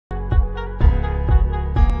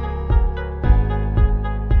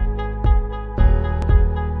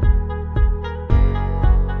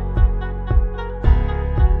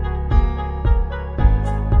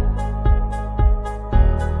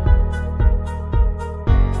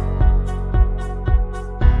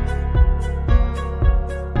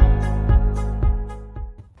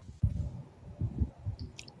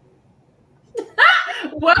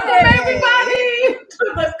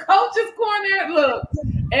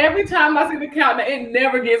every time I see the countdown, it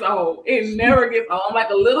never gets old. It never gets old. I'm like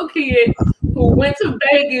a little kid who went to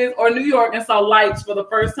Vegas or New York and saw lights for the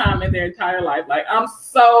first time in their entire life. Like, I'm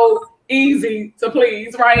so easy to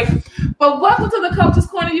please, right? But welcome to the Coach's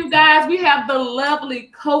Corner, you guys. We have the lovely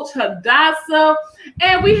Coach Hadassah,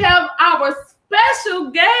 and we have our special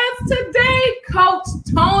guest today, Coach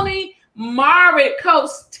Toni Marek, Coach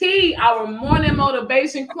T, our morning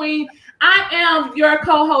motivation queen. I am your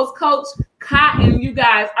co-host, Coach Cotton. You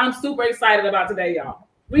guys, I'm super excited about today, y'all.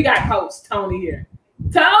 We got Coach Toni here.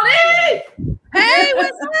 Toni! Hey,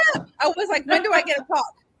 what's up? I was like, when do I get to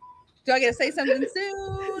talk? Do I get to say something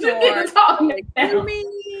soon? You get to talk now. Me?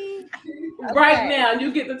 Right now.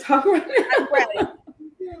 You get to talk right now.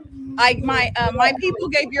 Right. My people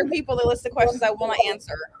gave your people the list of questions I will not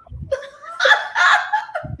answer.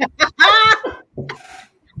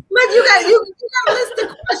 Look, you got a list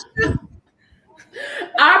of questions.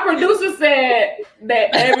 Our producer said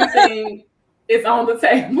that everything is on the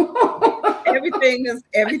table. everything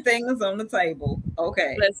is on the table.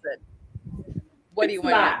 Okay. Listen. What do you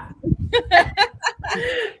want? But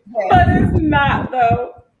it's not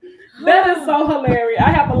though. That is so hilarious.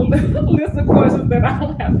 I have a list of questions that I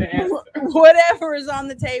don't have to answer. Whatever is on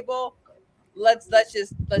the table, let's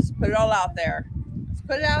put it all out there. Let's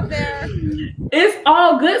put it out there. It's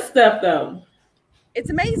all good stuff though. It's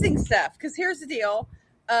amazing stuff. Because here's the deal.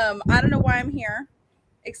 I don't know why I'm here,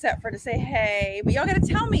 except for to say hey. But y'all got to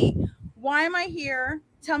tell me, why am I here?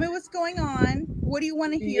 Tell me what's going on. What do you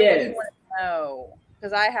want to hear? Yes. What do you want to know?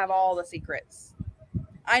 Because I have all the secrets.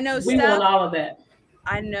 I know we stuff. Want all of that.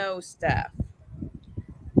 I know stuff.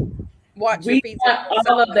 Watch we your feed. Want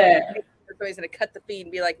all of that. Somebody's gonna cut the feed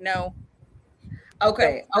and be like, no.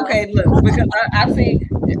 Okay. Look, because I think,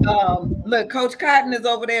 look, Coach Cotton is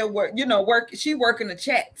over there. She working the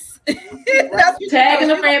chats. That's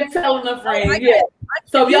tagging a friend, telling a friend. Yeah.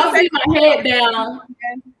 So y'all see my head down.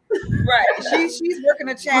 Right. She's working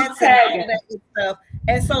the chats and all that good stuff.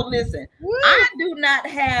 And so listen, I do not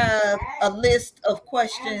have a list of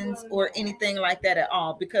questions or anything like that at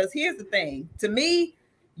all, because here's the thing. To me,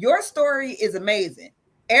 your story is amazing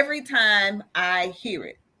every time I hear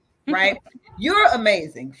it, right? You're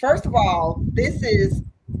amazing. First of all, this is,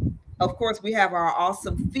 of course, we have our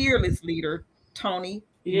awesome fearless leader, Toni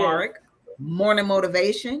Marek, morning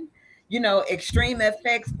motivation, Extreme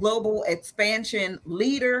FX global expansion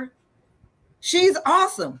leader. She's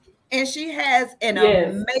awesome. And she has an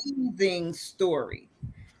amazing story.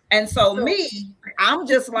 And so I'm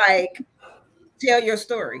just like, tell your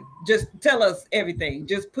story. Just tell us everything.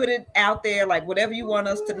 Just put it out there, like whatever you want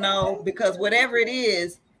us to know, because whatever it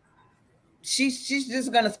is, she's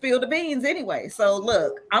just going to spill the beans anyway. So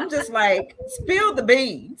look, I'm just like, spill the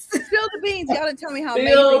beans. Spill the beans. Y'all didn't tell me how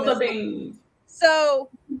spill amazing the beans. So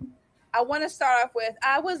I want to start off with,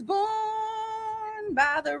 I was born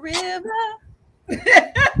by the river.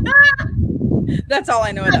 That's all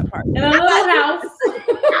I know in that part. In a little house.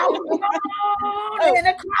 In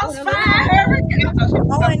a crossfire.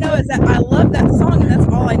 All I know is that I love that song, and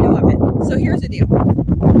that's all I know of it. So here's the deal.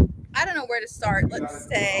 I don't know where to start. Let's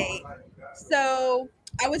say, so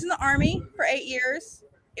I was in the Army for 8 years.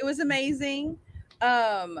 It was amazing.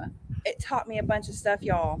 It taught me a bunch of stuff,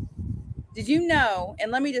 y'all. Did you know,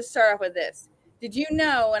 and let me just start off with this. Did you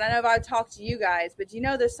know, and I know if I talked to you guys, but do you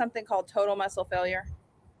know there's something called total muscle failure?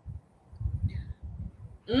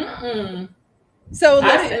 So listen,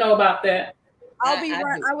 I didn't know about that.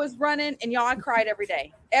 I was running, and y'all, I cried every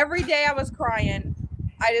day. Every day I was crying.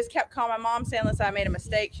 I just kept calling my mom saying, listen, I made a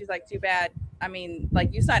mistake. She's like, too bad. I mean,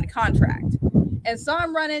 like, you signed a contract. And so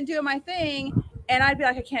I'm running, doing my thing, and I'd be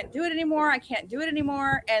like, I can't do it anymore. I can't do it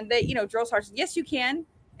anymore. And they, drill sergeants, yes, you can.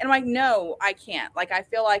 And I'm like, no, I can't. Like, I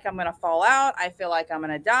feel like I'm going to fall out. I feel like I'm going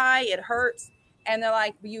to die. It hurts. And they're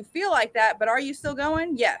like, you feel like that, but are you still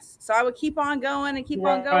going? Yes. So I would keep on going and keep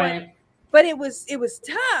on going. But it was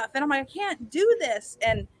tough. And I'm like, I can't do this.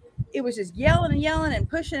 And it was just yelling and yelling and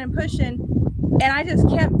pushing and pushing. And I just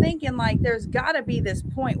kept thinking, like, there's got to be this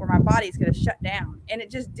point where my body's going to shut down. And it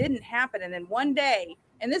just didn't happen. And then one day,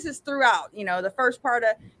 and this is throughout, the first part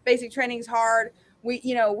of basic training is hard.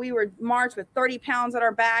 We were marched with 30 pounds on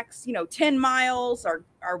our backs, 10 miles,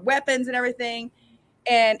 our weapons and everything.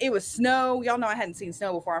 And it was snow. Y'all know I hadn't seen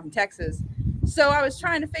snow before. I'm from Texas. So I was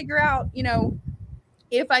trying to figure out,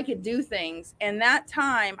 if I could do things. And that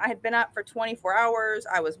time I had been up for 24 hours.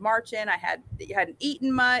 I was marching. I hadn't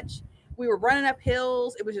eaten much. We were running up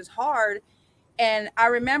hills. It was just hard. And I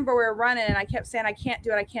remember we were running and I kept saying, I can't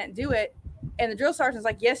do it. I can't do it. And the drill sergeant's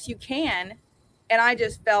like, yes, you can. And I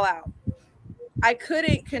just fell out. I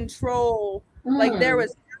couldn't control, like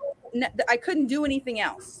I couldn't do anything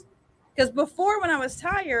else. Because before, when I was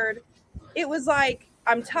tired, it was like,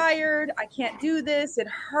 I'm tired, I can't do this, it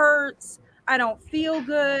hurts, I don't feel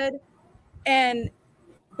good,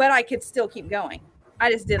 but I could still keep going.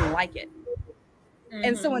 I just didn't like it.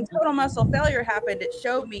 And so when total muscle failure happened, it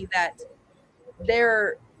showed me that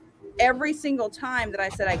every single time that I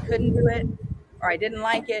said I couldn't do it, or I didn't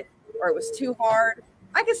like it, or it was too hard,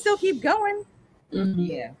 I could still keep going.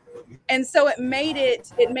 Yeah. And so it made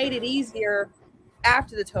it easier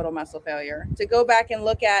after the total muscle failure to go back and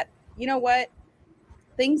look at, you know what,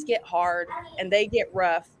 things get hard and they get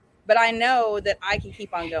rough, but I know that I can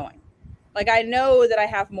keep on going. Like, I know that I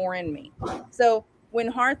have more in me. So when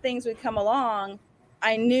hard things would come along,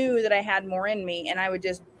 I knew that I had more in me, and I would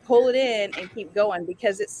just pull it in and keep going,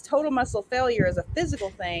 because it's total muscle failure is a physical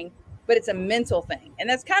thing, but it's a mental thing. And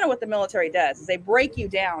that's kind of what the military does, is they break you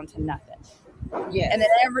down to nothing. Yes. And then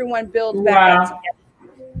everyone builds back up together.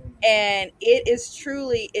 And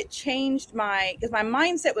it changed because my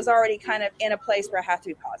mindset was already kind of in a place where I have to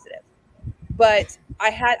be positive. But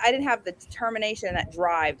I didn't have the determination and that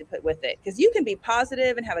drive to put with it. Because you can be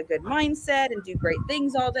positive and have a good mindset and do great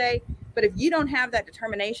things all day, but if you don't have that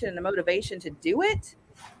determination and the motivation to do it,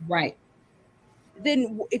 right,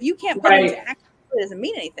 then if you can't put it into action, it doesn't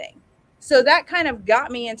mean anything. So that kind of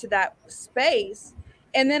got me into that space.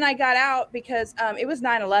 And then I got out because it was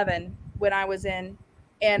 9/11 when I was in,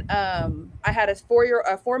 and I had a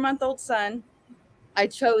 4-month-old son. I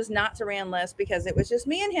chose not to re-enlist because it was just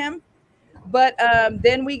me and him. But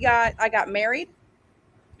then I got married,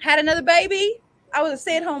 had another baby. I was a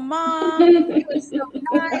stay-at-home mom. It was so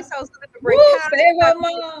nice. I was living a great house.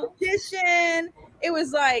 It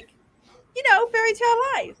was like, fairy tale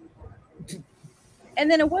life. And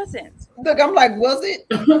then it wasn't. Look, I'm like, was it?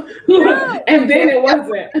 No. And then it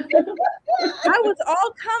wasn't. I was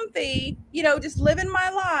all comfy, just living my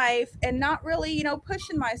life and not really,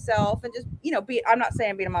 pushing myself and just, I'm not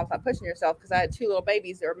saying being a mom's not pushing yourself, because I had 2 little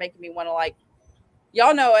babies that were making me want to, like,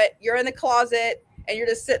 y'all know it. You're in the closet and you're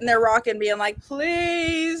just sitting there rocking, being like,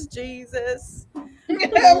 please, Jesus.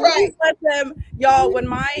 Right. Let them, y'all, when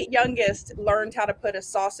my youngest learned how to put a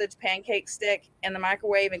sausage pancake stick in the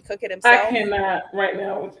microwave and cook it himself. I cannot right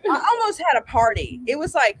now. I almost had a party. It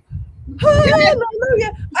was like,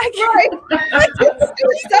 hallelujah. I can't do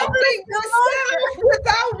something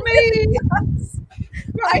without me.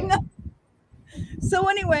 I know. So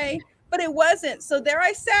anyway, but it wasn't. So there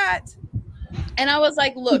I sat. And I was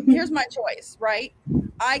like, look, here's my choice, right?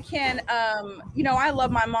 I can, I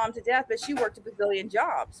love my mom to death, but she worked a bazillion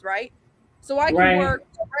jobs, right? So I could work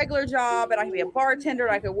a regular job, and I could be a bartender,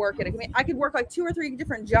 and I could work I could work like 2 or 3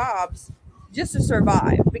 different jobs just to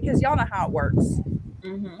survive, because y'all know how it works.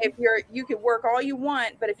 Mm-hmm. If you could work all you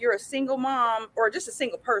want, but if you're a single mom, or just a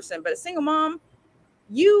single person, but a single mom,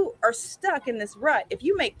 you are stuck in this rut. If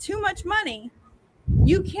you make too much money,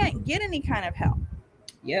 you can't get any kind of help.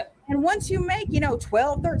 Yep. And once you make, $12,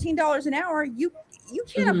 $13 an hour, you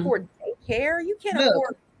can't afford daycare. You can't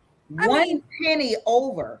afford one penny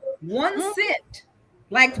over 1 cent.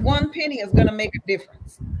 Like 1 penny is going to make a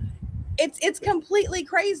difference. It's completely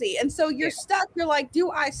crazy. And so you're stuck. You're like,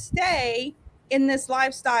 do I stay in this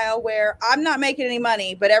lifestyle where I'm not making any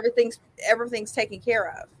money, but everything's taken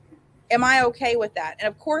care of? Am I okay with that? And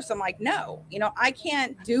of course I'm like, no, I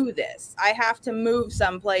can't do this. I have to move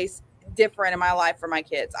someplace different in my life for my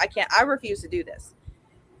kids. I refuse to do this.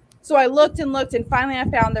 So I looked and looked, and finally I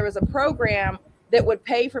found there was a program that would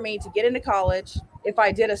pay for me to get into college if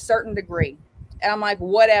I did a certain degree. And I'm like,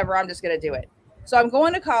 whatever, I'm just going to do it. So I'm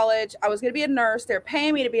going to college. I was going to be a nurse. They're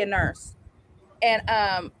paying me to be a nurse. And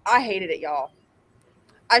I hated it, y'all.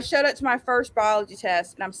 I showed up to my first biology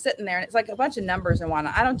test, and I'm sitting there, and it's like a bunch of numbers and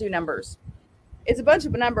whatnot. I don't do numbers. It's a bunch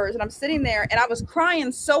of numbers, and I'm sitting there, and I was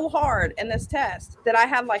crying so hard in this test that I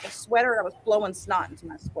had like a sweater, and I was blowing snot into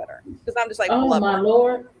my sweater because I'm just like, oh my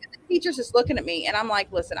Lord. And the teacher's just looking at me, and I'm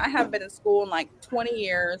like, listen, I haven't been in school in like 20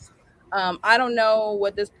 years. I don't know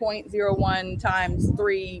what this 0.01 times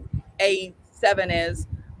 3A7 is,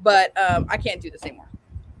 but I can't do this anymore.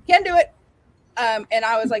 Can't do it. And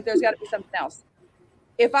I was like, there's got to be something else.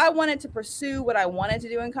 If I wanted to pursue what I wanted to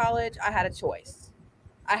do in college, I had a choice.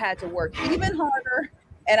 I had to work even harder,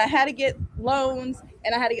 and I had to get loans,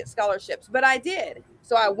 and I had to get scholarships, but I did.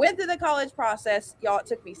 So I went through the college process. Y'all, it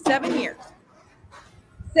took me 7 years,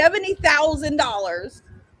 $70,000,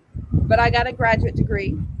 but I got a graduate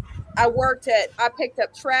degree. I picked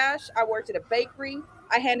up trash. I worked at a bakery.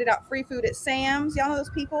 I handed out free food at Sam's. Y'all know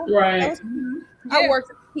those people? Right. I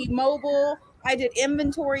worked at T-Mobile. I did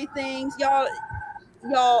inventory things. Y'all,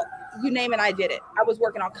 you name it, I did it. I was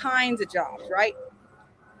working all kinds of jobs, right?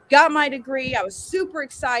 Got my degree. I was super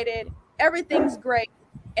excited. Everything's great.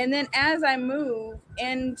 And then as I move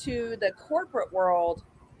into the corporate world,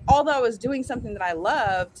 although I was doing something that I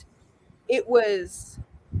loved, it was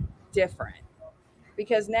different.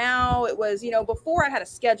 Because now it was, before I had a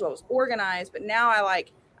schedule, I was organized, but now I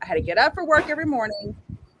had to get up for work every morning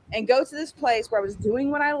and go to this place where I was doing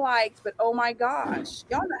what I liked, but oh my gosh,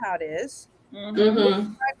 y'all know how it is. Mm-hmm.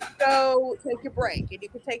 You go take your break and you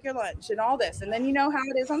can take your lunch and all this. And then you know how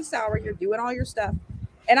it is on salary, you're doing all your stuff.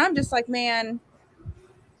 And I'm just like, man,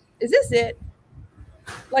 is this it?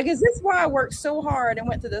 Like, is this why I worked so hard and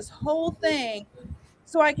went through this whole thing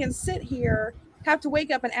so I can sit here, have to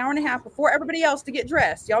wake up an hour and a half before everybody else to get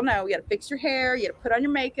dressed? Y'all know you got to fix your hair, you got to put on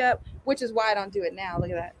your makeup, which is why I don't do it now.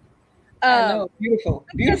 Look at that. I know, beautiful.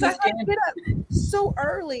 Because I have to get up so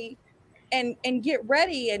early and get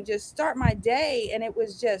ready and just start my day. And it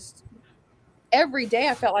was just every day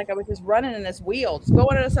I felt like I was just running in this wheel, just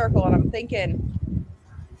going in a circle. And I'm thinking,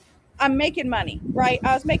 I'm making money, right?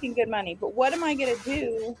 I was making good money, but what am I going to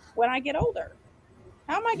do when I get older?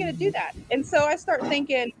 How am I going to do that? And so I start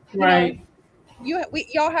thinking, right.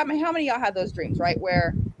 Y'all have, how many of y'all had those dreams, right?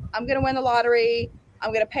 Where I'm going to win the lottery.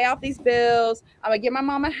 I'm going to pay off these bills. I'm going to get my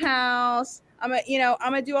mom a house. I'm going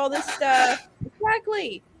to do all this stuff.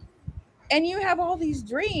 Exactly. And you have all these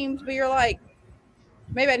dreams, but you're like,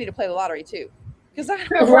 maybe I need to play the lottery too. Because I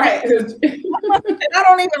don't right. I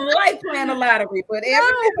don't even like playing the lottery, but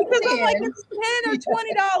because I'm like, it's $10 or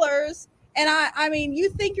 $20. And I mean, you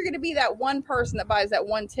think you're going to be that one person that buys that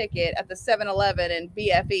one ticket at the 7-Eleven and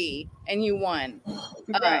BFE and you won.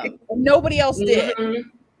 Right. Nobody else did. Mm-hmm.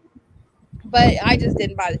 But I just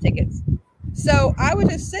didn't buy the tickets. So I was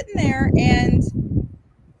just sitting there and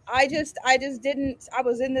I just didn't, I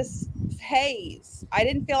was in this haze. I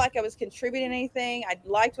didn't feel like I was contributing anything. I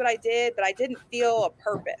liked what I did, but I didn't feel a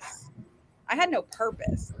purpose. I had no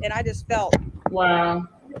purpose. And I just felt, wow,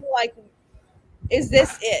 like, is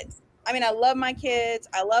this it? I mean, I love my kids.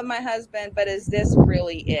 I love my husband, but is this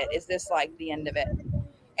really it? Is this like the end of it?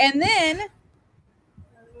 And then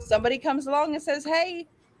somebody comes along and says, hey,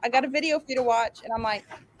 I got a video for you to watch. And I'm like,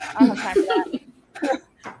 I don't have time for that.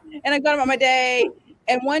 And I got about my day.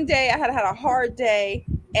 And one day I had a hard day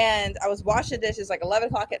and I was washing dishes like 11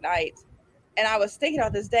 o'clock at night. And I was thinking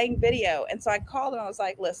about this dang video. And so I called him. I was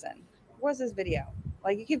like, listen, what's this video?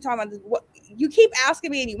 Like, you keep talking about this. What, you keep asking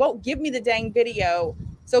me and you won't give me the dang video.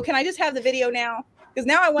 So can I just have the video now? Because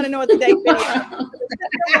now I want to know what the dang video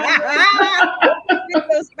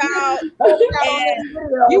is about. And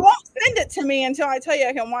you won't send it to me until I tell you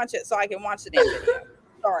I can watch it, so I can watch the damn video.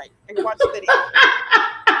 Sorry, I can watch the video.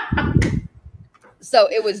 So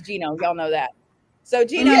it was Gino. Y'all know that. So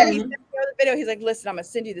Gino, he sent me the video. He's like, listen, I'm going to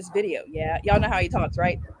send you this video. Yeah. Y'all know how he talks,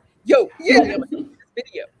 right? Yo, I'm going to send you this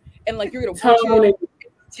video. And like, you're going to watch Toni,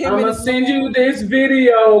 I'm going to send you this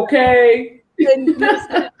video, okay? And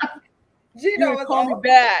Gino, call me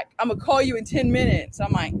back. I'm going to call you in 10 minutes.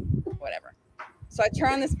 I'm like, whatever. So I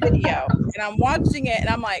turn on this video and I'm watching it and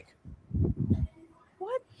I'm like,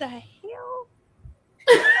 what the hell?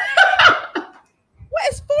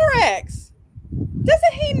 What is Forex?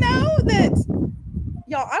 Doesn't he know that?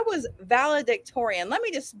 Y'all, I was valedictorian. Let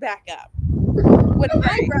me just back up. When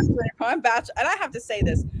I graduated from my bachelor, and I have to say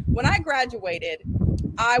this, when I graduated,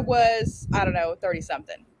 I was, I don't know, 30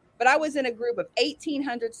 something. But I was in a group of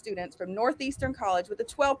 1,800 students from Northeastern College with a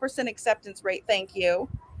 12% acceptance rate. Thank you.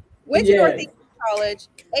 Went to Northeastern College,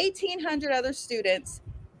 1,800 other students.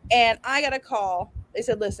 And I got a call. They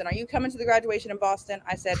said, listen, are you coming to the graduation in Boston?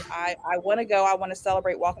 I said, I want to go. I want to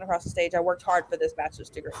celebrate walking across the stage. I worked hard for this bachelor's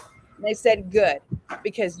degree. And they said, good,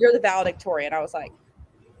 because you're the valedictorian. I was like,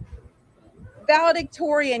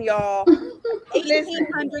 valedictorian, y'all.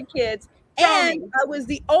 1,800 kids. And I was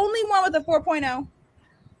the only one with a 4.0.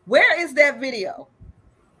 Where is that video?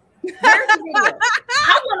 Where's the video?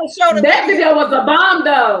 I want to show the that video was a bomb,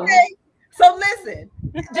 though. Okay. So listen,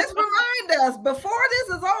 just remind us before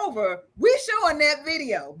this is over, we're showing that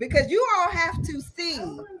video because you all have to see.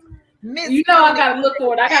 You know, I gotta look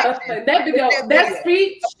for it. I gotta play that video. That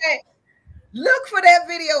speech. Okay. Look for that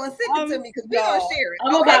video and send it to me because we're gonna share it. I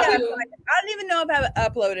don't even know if I have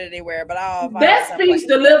uploaded it anywhere, but I'll. That speech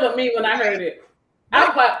delivered me when I heard it. I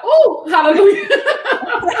was like, "Oh, hallelujah!"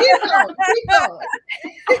 Keep going,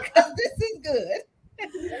 because this is good.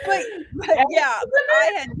 But yeah,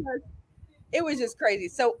 it was just crazy.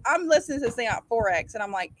 So I'm listening to this thing about Forex, and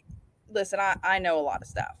I'm like, "Listen, I know a lot of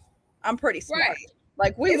stuff. I'm pretty smart. Right.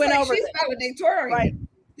 Like we went over. She's valedictorian. Right.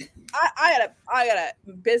 I got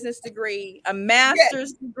a business degree, a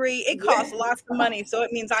master's degree. It costs lots of money, so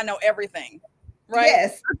it means I know everything. Right?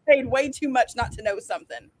 Yes. I paid way too much not to know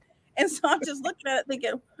something. And so I'm just looking at it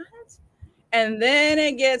thinking, what? And then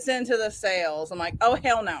it gets into the sales. I'm like, oh,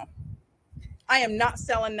 hell no. I am not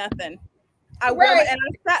selling nothing. I will. And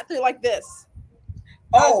I sat through like this.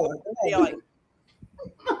 Oh.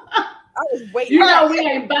 I was waiting. You know, we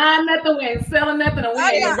ain't buying nothing, we ain't selling nothing, and we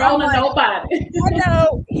ain't enrolling nobody. I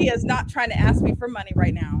know he is not trying to ask me for money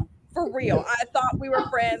right now. For real. I thought we were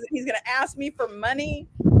friends, and he's going to ask me for money.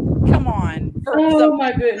 Come on. Oh,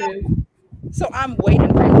 my goodness. So I'm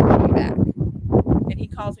waiting for him to call me back. And he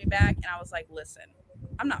calls me back, and I was like, listen,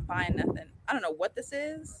 I'm not buying nothing. I don't know what this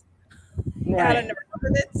is. Right. I don't never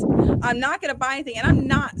heard of it. I'm not going to buy anything, and I'm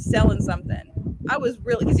not selling something. I was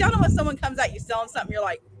really, because y'all know when someone comes at you selling something, you're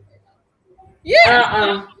like,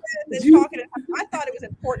 yeah. I thought it was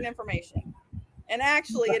important information. And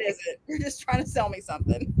actually it isn't. You're just trying to sell me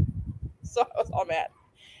something. So I was all mad.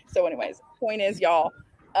 So anyways, point is, y'all,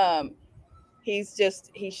 he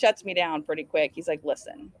shuts me down pretty quick. He's like,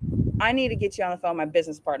 listen, I need to get you on the phone, my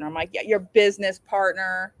business partner. I'm like, yeah, your business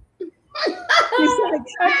partner. He's like,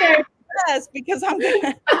 okay. Yes, because he's gonna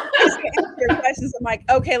answer your questions. I'm like,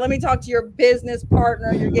 okay, let me talk to your business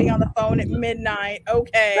partner. You're getting on the phone at midnight.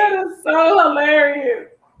 Okay. That is so hilarious.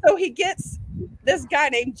 So he gets this guy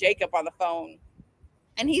named Jacob on the phone,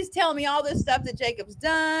 and he's telling me all this stuff that Jacob's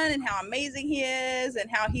done and how amazing he is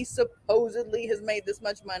and how he supposedly has made this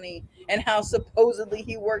much money and how supposedly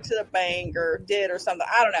he works at a bank or did or something.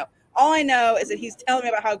 I don't know. All I know is that he's telling me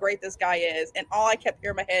about how great this guy is, and all I kept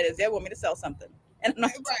hearing in my head is they want me to sell something. And I'm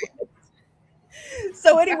not right.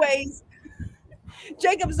 So anyways,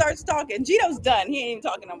 Jacob starts talking. Gino's done. He ain't even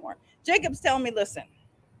talking no more. Jacob's telling me, listen,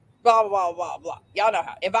 blah, blah, blah, blah. Y'all know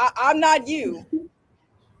how. If I'm not you,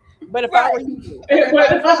 but if I were you.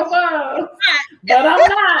 But I'm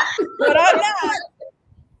not.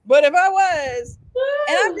 But if I was,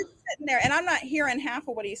 and I'm just sitting there, and I'm not hearing half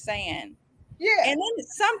of what he's saying. Yeah. And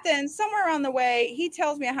then somewhere on the way, he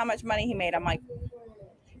tells me how much money he made. I'm like,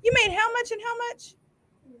 you made how much and how much?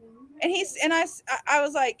 And I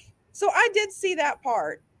was like, so I did see that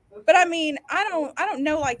part, but I mean, I don't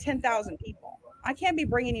know like 10,000 people. I can't be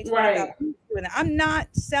bringing you 20,000 people doing that. I'm not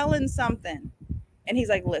selling something. And he's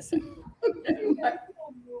like, listen,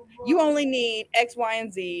 you only need X, Y,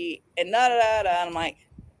 and Z, and da da da da. And I'm like,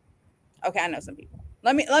 okay, I know some people.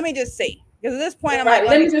 Let me just see, because at this point, I'm like,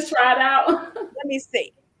 let me just try it out. Let me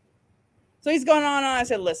see. So he's going on, and I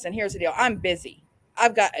said, listen, here's the deal. I'm busy.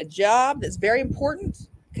 I've got a job that's very important,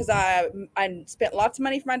 because I spent lots of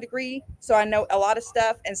money for my degree, so I know a lot of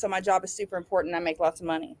stuff, and so my job is super important. I make lots of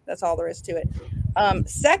money. That's all there is to it.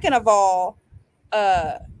 Second of all,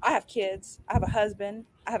 I have kids. I have a husband.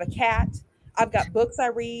 I have a cat. I've got books I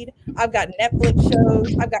read. I've got Netflix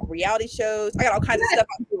shows. I've got reality shows. I got all kinds of stuff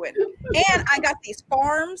I'm doing. And I got these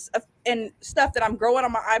farms and stuff that I'm growing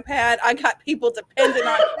on my iPad. I got people dependent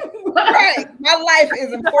on it. Right. My life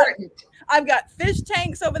is important. I've got fish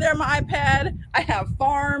tanks over there on my iPad. I have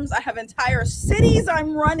farms. I have entire cities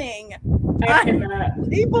I'm running.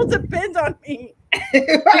 People depend on me.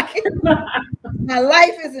 My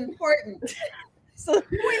life is important. So the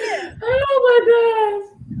point is, oh my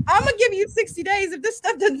gosh, I'm gonna give you 60 days. If this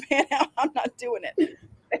stuff doesn't pan out, I'm not doing it.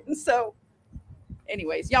 And so,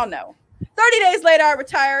 anyways, y'all know. 30 days later, I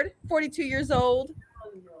retired, 42 years old,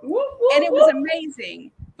 and it was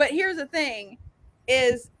amazing. But here's the thing: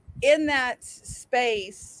 is in that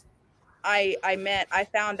space, I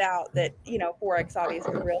found out that Forex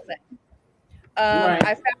obviously is a real thing.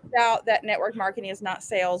 I found out that network marketing is not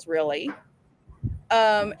sales, really.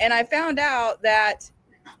 And I found out that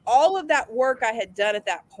all of that work I had done at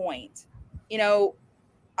that point, I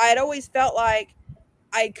had always felt like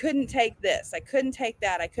I couldn't take this, I couldn't take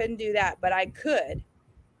that, I couldn't do that, but I could.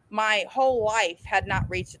 My whole life had not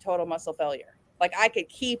reached a total muscle failure. Like I could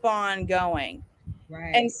keep on going.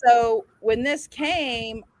 Right. And so when this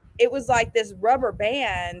came, it was like this rubber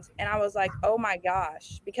band, and I was like, oh my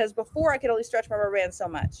gosh, because before I could only stretch my rubber band so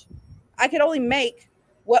much. I could only make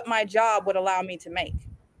what my job would allow me to make.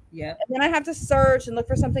 Yeah. And then I have to search and look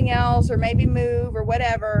for something else, or maybe move or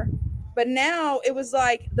whatever. But now it was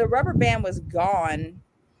like the rubber band was gone,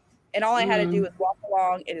 and all I had to do was walk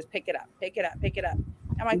along and just pick it up, pick it up, pick it up.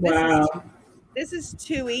 I'm like, this is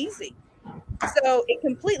too easy. So it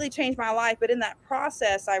completely changed my life. But in that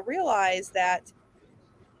process, I realized that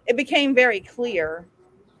it became very clear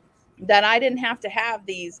that I didn't have to have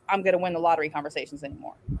these I'm going to win the lottery conversations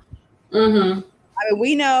anymore. Mm-hmm. I mean,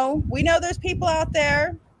 we know there's people out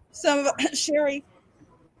there, some of Sherry,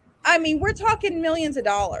 I mean, we're talking millions of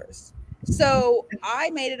dollars. So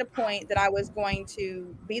I made it a point that I was going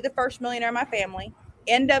to be the first millionaire in my family.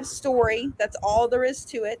 End of story. That's all there is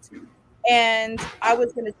to it. And I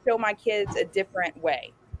was going to show my kids a different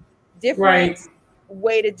way.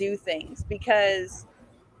 way to do things, because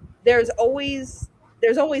there's always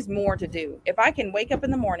more to do. If I can wake up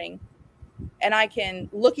in the morning and I can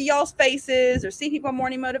look at y'all's faces or see people on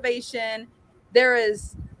morning motivation,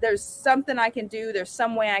 there's something I can do. There's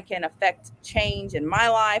some way I can affect change in my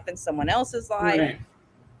life and someone else's life. Right.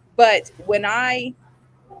 But when I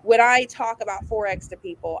talk about Forex to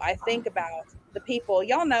people, I think about the people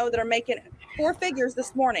y'all know that are making 4 figures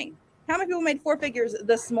this morning. How many people made 4 figures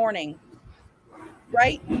this morning?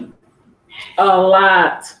 Right? A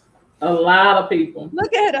lot of people.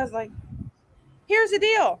 Look at it. I was like, here's the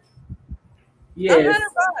deal. Yes.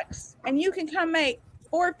 $100 and you can come make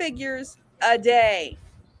 4 figures a day,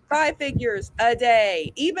 5 figures a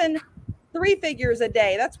day, even 3 figures a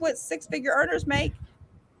day. That's what 6-figure earners make.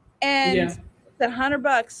 And yeah. it's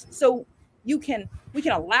 $100. So we can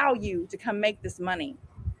allow you to come make this money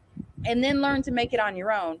and then learn to make it on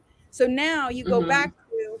your own. So now you go back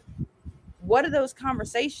to, what are those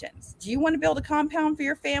conversations? Do you want to be able to compound for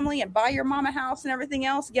your family and buy your mom a house and everything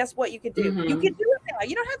else? Guess what you could do? You could do it now.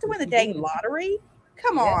 You don't have to win the dang lottery.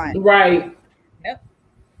 Come on. Right. Yep.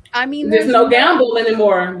 I mean, there's no gamble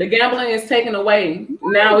anymore. The gambling is taken away.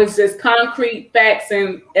 Now it's just concrete facts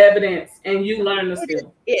and evidence, and you learn the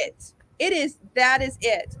skill. That is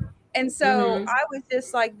it. And so I was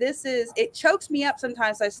just like, it chokes me up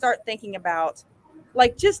sometimes. I start thinking about,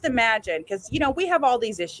 like, just imagine, because, you know, we have all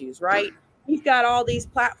these issues, right? We've got all these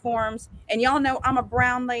platforms, and y'all know I'm a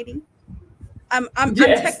brown lady. I'm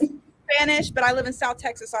Texan Spanish, but I live in South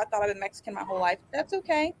Texas, so I thought I've been Mexican my whole life. That's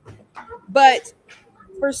okay. But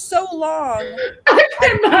for so long, I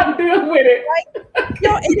cannot deal with it. Right? You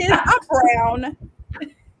know, it is. I'm brown.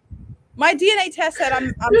 My DNA test said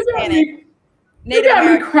I'm Spanish. You got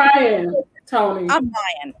me crying, Toni. I'm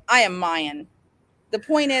Mayan. I am Mayan. The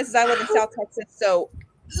point is I live in South Texas, so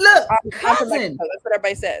look, I'm cousin. That's what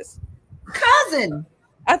everybody says. Cousin.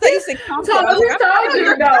 I thought you said Compton.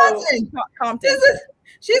 Compton.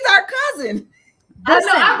 She's our cousin. I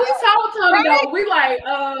know. We told Toni though. We like,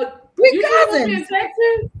 we cousins in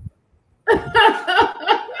Texas.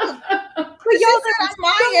 But y'all said I'm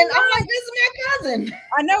Mayan. I'm like, this is my cousin.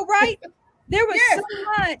 I know, right? There was so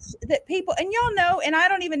much that people, and y'all know, and I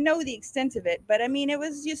don't even know the extent of it, but I mean, it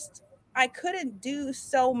was just, I couldn't do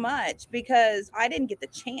so much because I didn't get the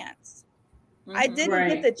chance. I didn't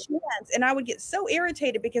get the chance, and I would get so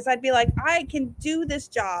irritated because I'd be like, I can do this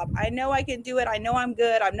job. I know I can do it. I know I'm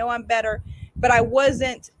good. I know I'm better, but I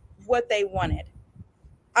wasn't what they wanted.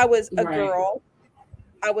 I was a girl.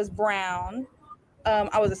 I was brown. I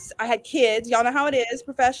had kids. Y'all know how it is.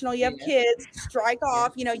 Professional. You have kids. Strike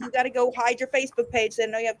off. You know, you got to go hide your Facebook page. So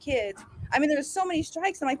they know you have kids. I mean, there's so many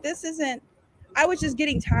strikes. I'm like, this isn't. I was just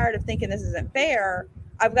getting tired of thinking this isn't fair.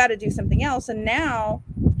 I've got to do something else. And now,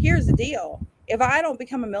 here's the deal. If I don't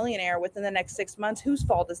become a millionaire within the next 6 months, whose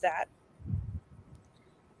fault is that?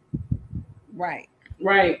 Right.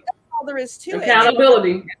 Right. That's all there is to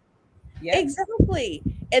Accountability. Yes. Exactly.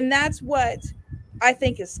 And that's what I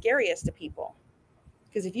think is scariest to people.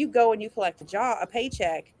 Because if you go and you collect a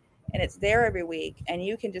paycheck, and it's there every week, and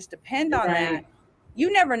you can just depend on that,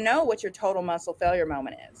 you never know what your total muscle failure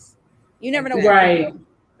moment is. You never know what you're going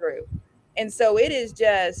through. And so it is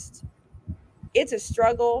just, it's a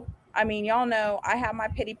struggle. I mean, y'all know I have my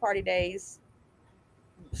pity party days.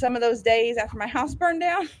 Some of those days after my house burned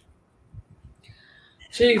down.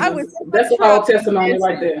 Jesus, that's a whole testimony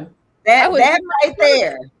right there. That right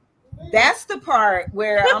there. That's the part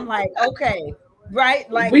where I'm like, okay, right?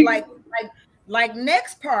 Like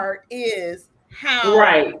next part is how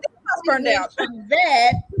burned out from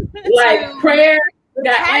that like prayer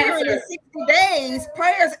got answered in 60 days.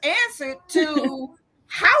 Prayers answered to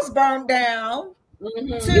house burned down.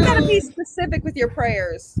 You gotta be specific with your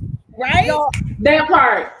prayers, right? That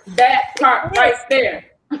part right there.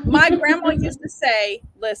 My grandma used to say,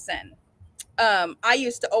 listen, I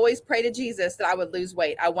used to always pray to Jesus that I would lose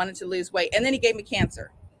weight. I wanted to lose weight. And then he gave me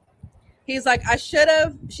cancer. He's like,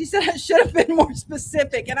 she said I should have been more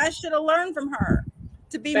specific, and I should have learned from her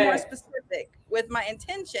to be more specific with my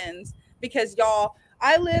intentions, because y'all,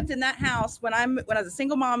 I lived in that house when I was a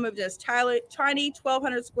single mom, moved in this tiny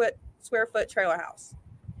 1,200 square foot trailer house.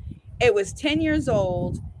 It was 10 years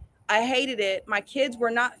old. I hated it. My kids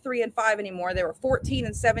were not 3 and 5 anymore. They were 14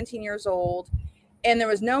 and 17 years old. And there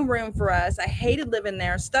was no room for us. I hated living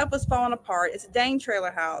there. Stuff was falling apart. It's a dang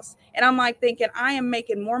trailer house. And I'm like thinking, I am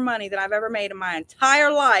making more money than I've ever made in my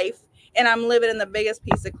entire life. And I'm living in the biggest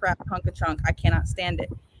piece of crap hunk of trunk. I cannot stand it.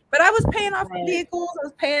 But I was paying off vehicles. I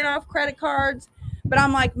was paying off credit cards. But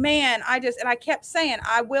I'm like, man, I kept saying,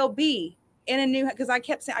 I will be in a new, because I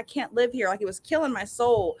kept saying, I can't live here. Like, it was killing my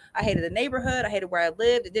soul. I hated the neighborhood. I hated where I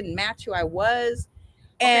lived. It didn't match who I was.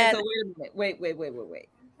 And so wait.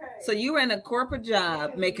 So you were in a corporate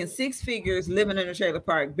job, making 6 figures, living in a trailer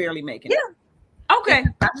park, barely making it. Okay.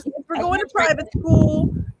 We're going to private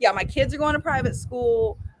school. Yeah, my kids are going to private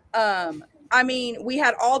school. I mean, we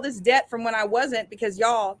had all this debt from when I wasn't, because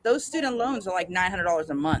y'all, those student loans are like $900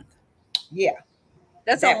 a month. Yeah.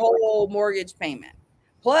 That's a whole mortgage payment,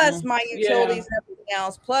 plus my utilities and everything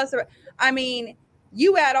else. Plus, I mean,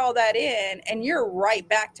 you add all that in and you're right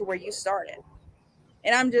back to where you started.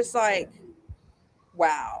 And I'm just like,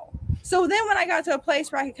 wow. So then when I got to a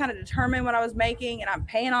place where I could kind of determine what I was making and I'm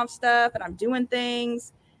paying off stuff and I'm doing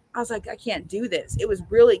things, I was like, I can't do this. It was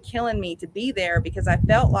really killing me to be there, because I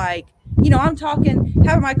felt like, you know, I'm talking,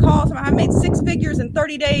 having my calls, I made 6 figures in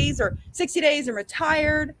 30 days or 60 days and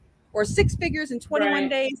retired, or 6 figures in 21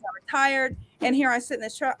 days and retired. And here I sit in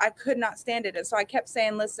this truck. I could not stand it. And so I kept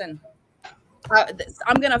saying, listen,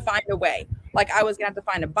 I'm going to find a way. Like, I was going to have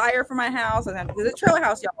to find a buyer for my house. Because it's a trailer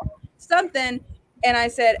house, y'all. Something. And I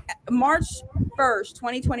said, March 1st,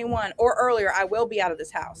 2021 or earlier, I will be out of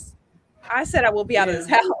this house. I said I will be out of this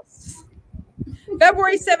house.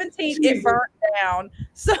 February 17th, it burnt down.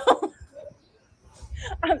 So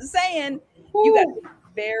I'm saying you got to be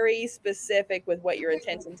very specific with what your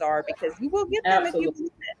intentions are, because you will get them if you want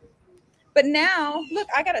it. But now, look,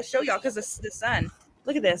 I got to show y'all, because the sun.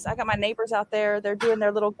 Look at this. I got my neighbors out there. They're doing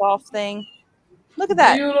their little golf thing. Look at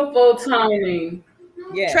that. Beautiful, Toni.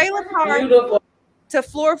 Yeah. Trailer park. Beautiful.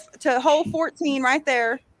 To hole 14 right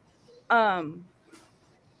there.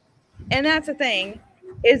 And that's the thing,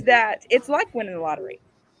 is that it's like winning the lottery.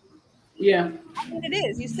 Yeah. I mean, it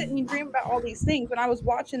is. You sit and you dream about all these things. When I was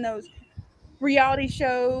watching those reality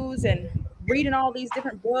shows and reading all these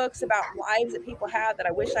different books about lives that people had that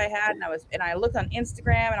I wish I had, and I looked on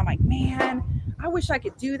Instagram and I'm like, man, I wish I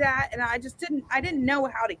could do that. And I didn't know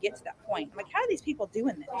how to get to that point. I'm like, how are these people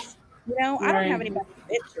doing this? You know, I don't have anybody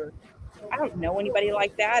to bitch, or I don't know anybody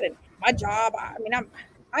like that. And my job, I mean,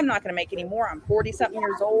 I'm not going to make any more. I'm 40 something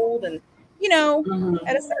years old, and you know,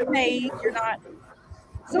 at a certain age, you're not.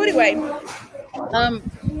 So anyway,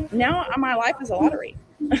 now my life is a lottery.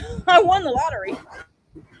 I won the lottery,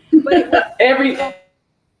 but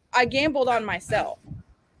I gambled on myself.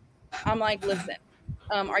 I'm like, listen,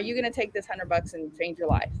 are you going to take this $100 and change your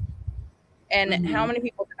life? And how many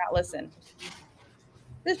people did not listen?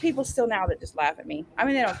 There's people still now that just laugh at me. I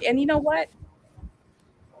mean, they don't. And you know what?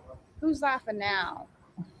 Who's laughing now?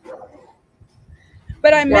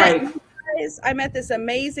 But I met this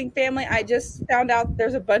amazing family. I just found out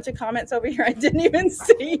there's a bunch of comments over here I didn't even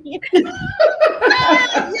see.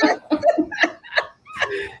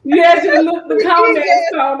 Yes, you look the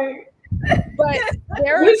comments, Toni. But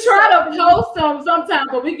we try to post them sometimes,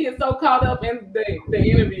 but we get so caught up in the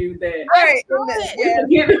interview that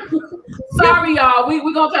sorry, y'all.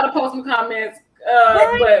 We're gonna try to post some comments,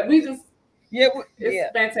 but we just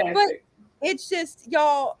it's fantastic. But it's just,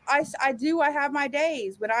 y'all, I have my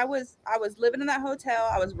days. When I was living in that hotel,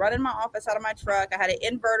 I was running my office out of my truck. I had an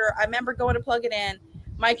inverter. I remember going to plug it in.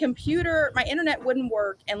 My computer, my internet wouldn't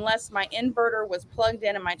work unless my inverter was plugged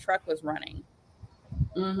in and my truck was running.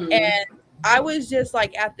 And I was just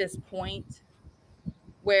like at this point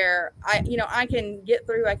where I can get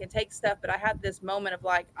through, I can take stuff, but I had this moment of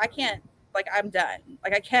like, I can't, like, I'm done.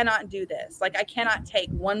 Like, I cannot do this. Like, I cannot take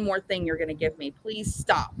one more thing you're going to give me. Please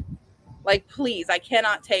stop. Like, please, I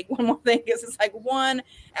cannot take one more thing, because it's like one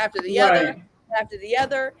after the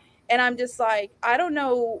other. And I'm just like, I don't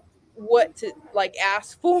know what to like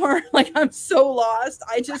ask for. Like, I'm so lost.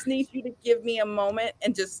 I just need you to give me a moment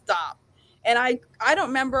and just stop. And I don't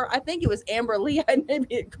remember. I think it was Amber Lee. I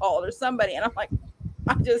maybe had called or somebody. And I'm like,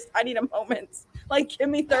 I need a moment. Like, give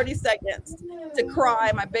me 30 seconds to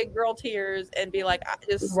cry my big girl tears and be like,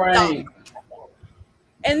 just stop.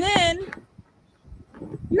 And then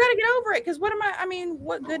you got to get over it. Because what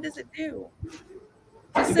good does it do?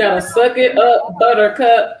 You got to suck it up,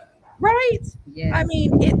 buttercup. Right. Yes. I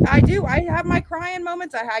mean, I do. I have my crying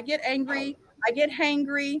moments. I get angry. I get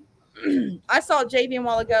hangry. I saw JV a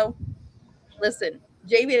while ago. Listen,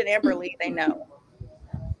 JV and Amber Lee, they know.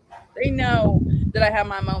 They know that I have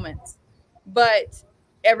my moments. But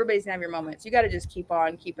everybody's gonna have your moments. You got to just keep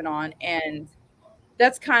on keeping on. And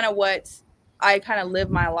that's kind of what I kind of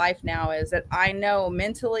live my life now, is that I know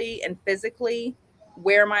mentally and physically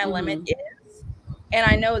where my limit is. And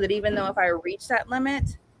I know that even though if I reach that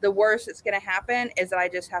limit, the worst that's going to happen is that I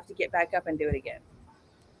just have to get back up and do it again.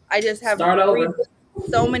 I just have start over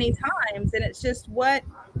so many times, and it's just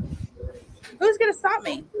who's going to stop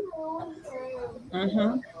me?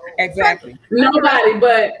 Exactly. Nobody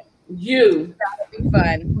but you. That'd be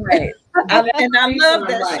fun. Right. And I love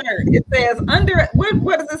that shirt. It says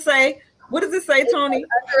what does it say? What does it say, Toni?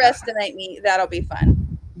 Underestimate me. That'll be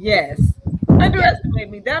fun. Yes. Underestimate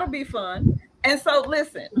me. That'll be fun. And so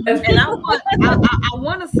listen, and I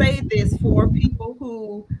want to say this for people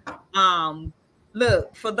who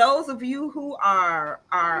look, for those of you who are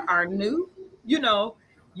new, you know,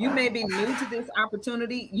 you may be new to this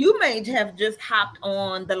opportunity. You may have just hopped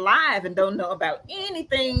on the live and don't know about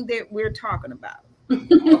anything that we're talking about.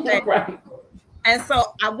 Okay. Right. And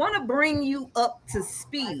so I want to bring you up to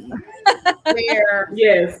speed where,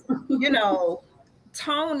 yes, you know,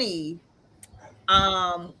 Toni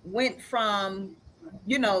went from,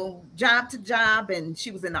 you know, job to job, and she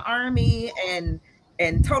was in the Army and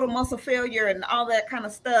total muscle failure and all that kind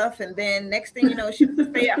of stuff. And then next thing you know, she was a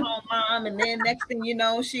stay-at-home mom. And then next thing you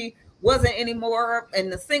know, she wasn't anymore,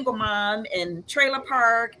 and the single mom and trailer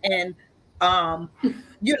park and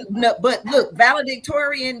you know, but look,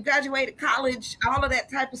 valedictorian, graduated college, all of that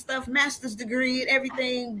type of stuff, master's degree and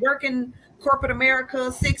everything, working corporate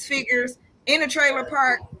America, 6 figures, in a trailer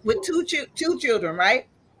park with two children, right?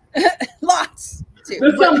 Lots.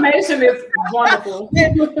 The summation is wonderful.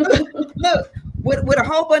 Look, with a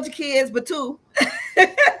whole bunch of kids, but 2.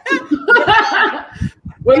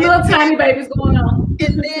 With little tiny babies going on.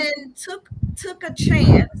 And then took a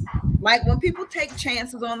chance, like when people take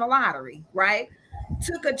chances on the lottery, right?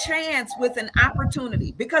 Took a chance with an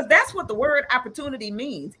opportunity, because that's what the word opportunity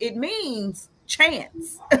means. It means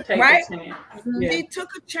chance, right? Chance. She took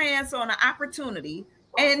a chance on an opportunity,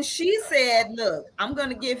 and she said, look, I'm going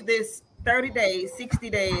to give this 30 days, 60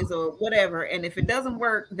 days, or whatever. And if it doesn't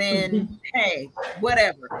work, then hey,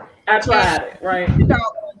 whatever. I tried it, right? The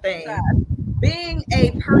doggone thing. Being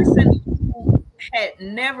a person who had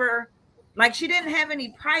never, like, she didn't have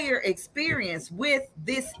any prior experience with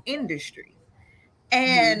this industry.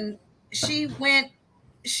 And she was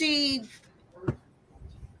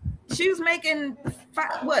making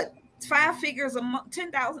 5 figures a month,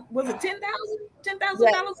 10,000, was it $10,000 a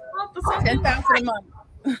month or something? 10,000 a month.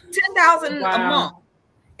 10,000 a month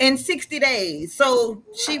in 60 days. So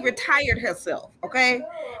she retired herself, okay?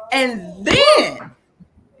 And then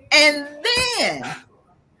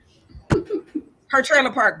her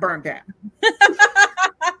trailer park burned down.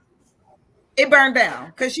 It burned down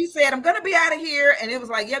because she said, I'm going to be out of here. And it was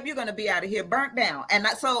like, yep, you're going to be out of here. Burnt down. And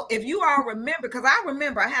so if you all remember, because I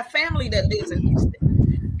remember I have family that lives in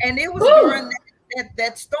Houston. And it was during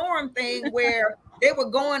that storm thing where they were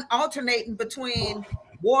going alternating between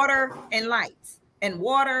water and lights and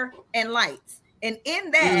water and lights. And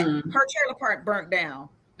in that, her trailer park burnt down.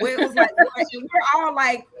 Where it was like, and we're all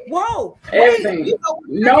like, whoa, everything. You know,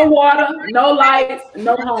 no water, no lights,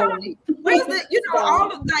 no home. Where's the, you know,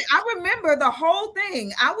 all of that? I remember the whole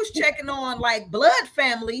thing. I was checking on like blood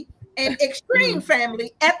family and extreme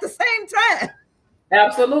family at the same time.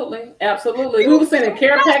 Absolutely, absolutely. We were sending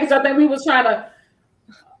care package. I think we was trying to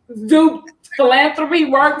do philanthropy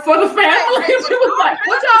work for the family. We was like,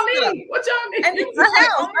 what y'all need? What y'all need? And it was like,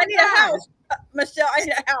 oh, I need a house. Michelle, I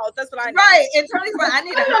need a house. That's what I need. Right. And Toni's like, I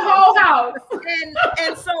need a whole house.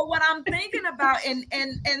 And so what I'm thinking about, and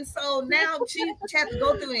so now she had to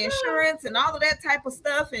go through the insurance and all of that type of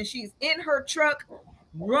stuff, and she's in her truck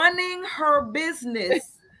running her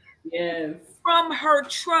business. Yes. From her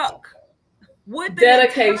truck. With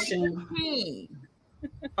dedication.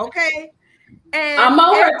 Okay. And I'm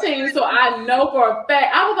on her team, so I know for a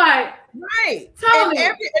fact. I was like, right, Toni,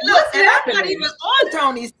 and I'm not even on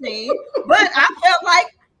Toni's team, but I felt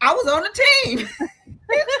like I was on the team.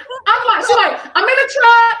 I'm like, she's like, I'm in the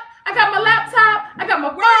truck. I got my laptop. I got my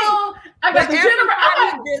phone. I got the generator.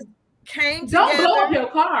 I'm like, just came don't together. blow up your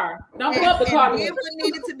car. Don't blow up the car. Did what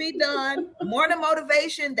needed to be done. Morning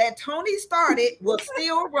motivation that Toni started was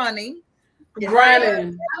still running.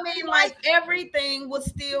 Running. I mean, like everything was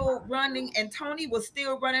still running, and Toni was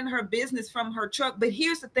still running her business from her truck. But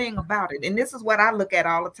here's the thing about it, and this is what I look at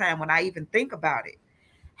all the time when I even think about it.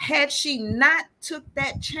 Had she not took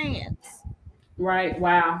that chance, right?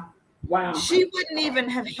 Wow. She wouldn't even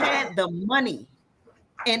have had the money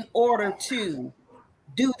in order to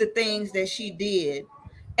do the things that she did,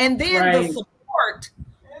 and then the support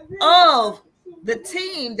of the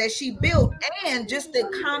team that she built, and just the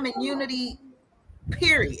common unity,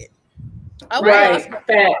 period. I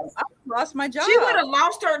lost my job. She would have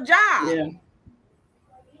lost her job. Yeah.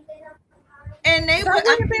 And they would,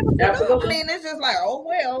 I mean, it's just like, oh,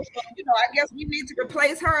 well, so, you know, I guess we need to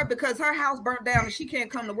replace her because her house burnt down and she can't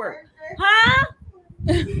come to work. Huh?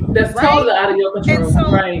 That's totally out of your control. And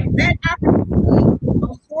so that opportunity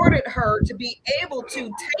afforded her to be able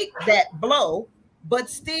to take that blow, but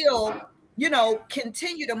still, you know,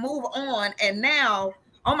 continue to move on. And now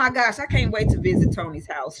Oh my gosh, I can't wait to visit Toni's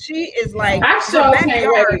house. She is like, I sure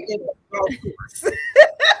can't wait. Is the golf course.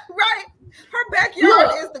 Right? Her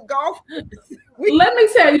backyard is the golf course. Let me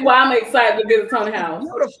tell you why I'm excited to visit Toni's house.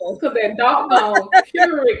 Beautiful. Because that doggone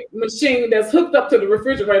Keurig machine that's hooked up to the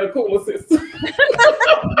refrigerator cooler system.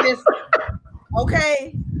 Listen.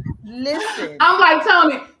 Okay. Listen. I'm like,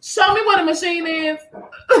 Toni, show me what a machine is.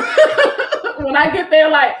 When I get there,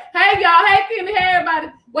 like, hey y'all, hey Kenny, hey everybody,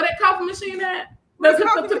 what that coffee machine at? Let's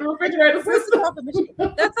hook up to the refrigerator system.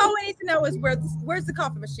 That's all we need to know is where's the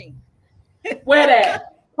coffee machine? Where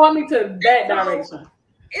that? Point me to that direction.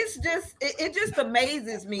 It's just it just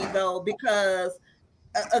amazes me though, because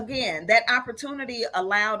again, that opportunity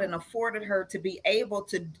allowed and afforded her to be able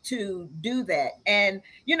to do that. And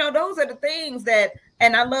you know, those are the things that,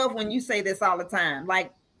 and I love when you say this all the time,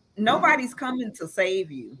 like nobody's coming to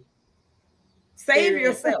save you. Save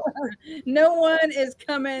yourself. No one is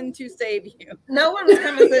coming to save you. No one is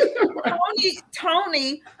coming to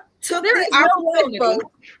Toni took the opportunity. No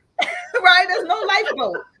right? There's no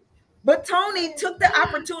lifeboat. But Toni took the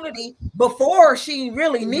opportunity before she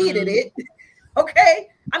really needed it. Okay.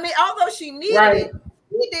 I mean, although she needed it,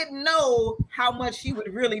 we didn't know how much she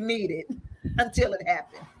would really need it until it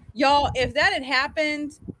happened. Y'all, if that had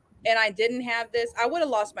happened and I didn't have this, I would have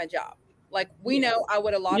lost my job. Like we know I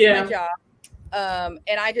would have lost my job.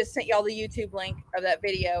 And I just sent y'all the YouTube link of that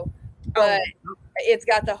video, but it's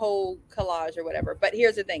got the whole collage or whatever. But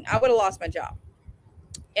here's the thing. I would have lost my job.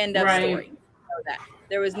 End of story. Know that.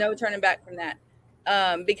 There was no turning back from that.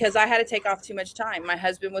 Because I had to take off too much time. My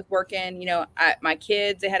husband was working, you know, my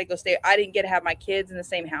kids, they had to go stay. I didn't get to have my kids in the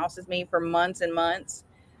same house as me for months and months.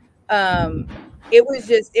 It was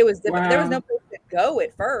different. Wow. There was no place to go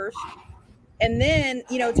at first. And then,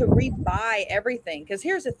 you know, to rebuy everything. Because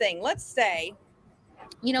here's the thing. Let's say,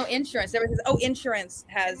 you know, insurance. Everyone says, oh, insurance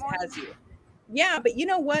has you. Yeah, but you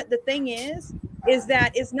know what? The thing is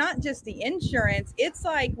that it's not just the insurance. It's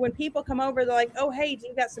like when people come over, they're like, oh, hey, do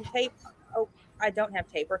you got some tape? Oh, I don't have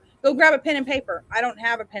paper. Go grab a pen and paper. I don't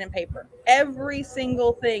have a pen and paper. Every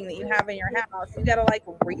single thing that you have in your house, you got to like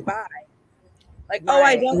rebuy. Like, oh,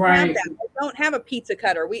 I don't have that. I don't have a pizza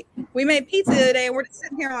cutter. We made pizza the other day and we're just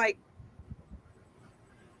sitting here like,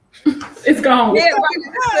 it's gone. Yeah,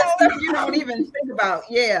 right. Stuff you don't even think about.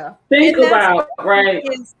 Yeah. Think about, right.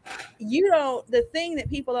 The thing that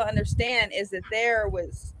people don't understand is that there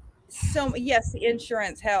was yes, the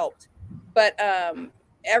insurance helped, but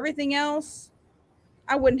everything else,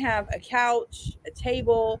 I wouldn't have a couch, a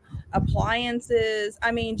table, appliances.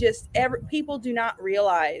 I mean, just people do not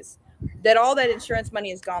realize that all that insurance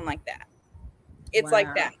money is gone like that. It's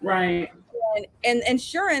like that. Right. And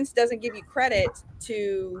insurance doesn't give you credit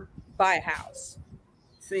to buy a house.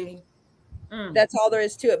 See, that's all there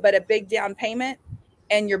is to it. But a big down payment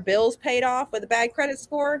and your bills paid off with a bad credit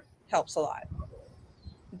score helps a lot.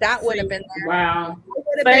 That would have been there. Wow.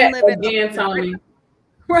 Say it again, Toni.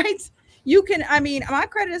 Right? You can, I mean, my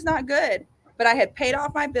credit is not good, but I had paid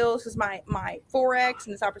off my bills because my Forex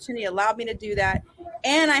and this opportunity allowed me to do that.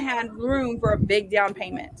 And I had room for a big down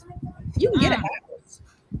payment. You can get a house.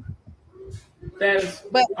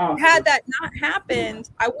 But awesome. Had that not happened,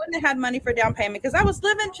 I wouldn't have had money for down payment because I was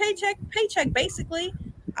living paycheck basically.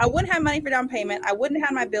 I wouldn't have money for down payment. I wouldn't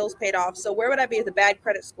have my bills paid off. So where would I be with a bad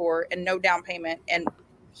credit score and no down payment and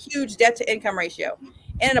huge debt to income ratio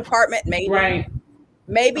in an apartment?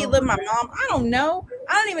 Maybe live with my mom. I don't know.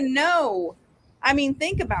 I don't even know. I mean,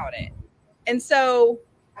 think about it. And so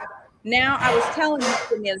now I was telling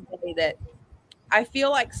you the other day that I feel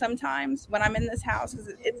like sometimes when I'm in this house,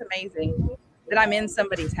 because it's amazing that I'm in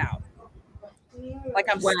somebody's house. Like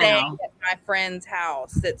I'm staying at my friend's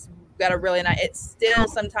house that's got a really nice, it still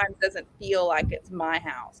sometimes doesn't feel like it's my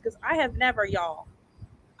house. Because I have never, y'all,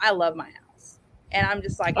 I love my house. And I'm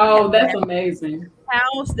just like, oh, that's amazing.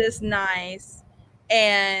 House this nice.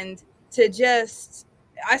 And to just,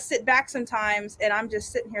 I sit back sometimes and I'm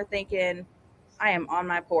just sitting here thinking, I am on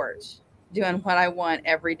my porch doing what I want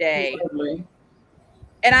every day. Lovely.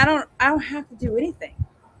 And I don't have to do anything.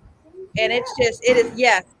 And it is,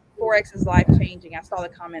 yes, Forex is life changing. I saw the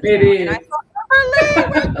comments. It is. And I thought,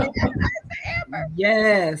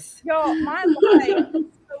 yes. Y'all, my life is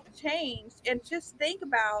so changed. And just think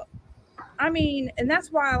about, I mean, and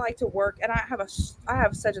that's why I like to work. And I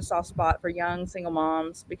have such a soft spot for young single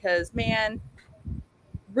moms because, man,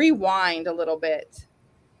 rewind a little bit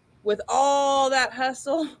with all that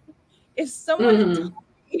hustle. If someone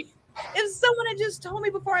had just told me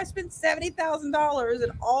before I spent $70,000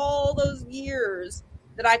 in all those years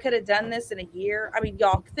that I could have done this in a year, I mean,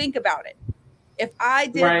 y'all think about it. If I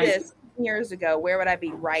did this years ago, where would I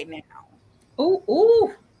be right now?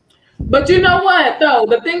 Ooh. But you know what, though?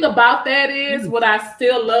 The thing about that is what I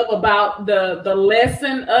still love about the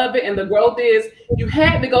lesson of it and the growth is you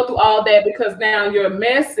had to go through all that because now your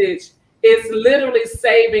message is literally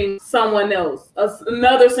saving someone else.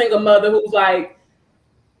 Another single mother who's like,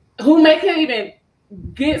 who can't even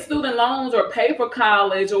get student loans or pay for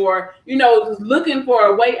college or, you know, looking for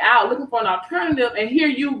a way out, looking for an alternative. And here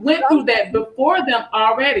you went through that before them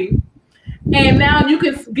already. And now you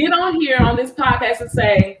can get on here on this podcast and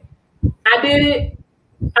say, I did it.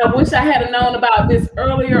 I wish I had known about this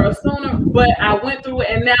earlier or sooner, but I went through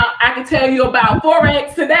it and now I can tell you about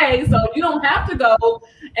Forex today. So you don't have to go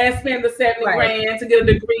and spend the 70 grand to get a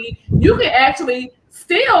degree. You can actually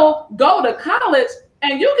still go to college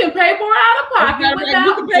and you can pay for it out of pocket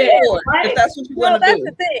without debt, right? If that's what you want to do.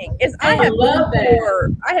 That's the thing is I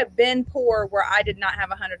have been poor where I did not have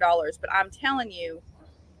 $100, but I'm telling you,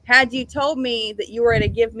 had you told me that you were going to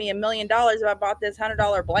give me $1 million if I bought this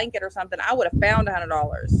 $100 blanket or something, I would have found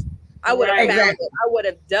 $100. I would have found it. I would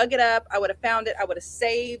have dug it up. I would have found it. I would have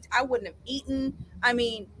saved. I wouldn't have eaten. I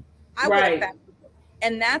mean, I would have found it.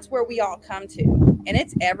 And that's where we all come to. And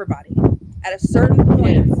it's everybody. At a certain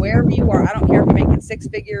point, wherever you are, I don't care if you're making six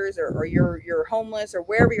figures or you're homeless or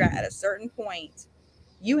wherever you're at a certain point,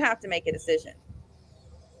 you have to make a decision.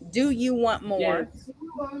 Do you want more?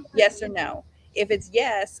 Yes or no? If it's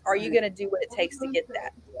yes, are you going to do what it takes to get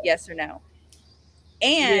that? Yes or no?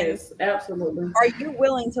 And yes, absolutely. Are you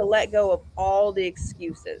willing to let go of all the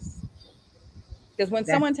excuses? Because when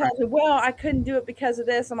someone tells me, well, I couldn't do it because of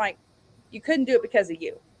this, I'm like, you couldn't do it because of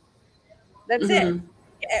you. That's it.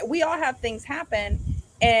 We all have things happen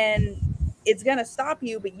and it's going to stop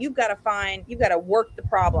you, but you've got to work the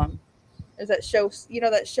problem. There's that show,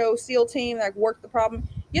 that show SEAL Team, like work the problem.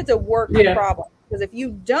 You have to work the problem. Because if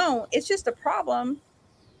you don't, it's just a problem.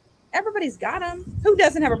 Everybody's got them. Who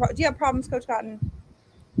doesn't have a problem? Do you have problems, Coach Cotton?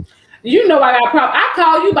 You know I got problems. I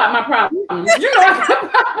call you about my problems. You know I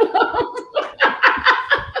got problems.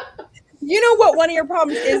 You know what one of your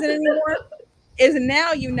problems isn't anymore? Is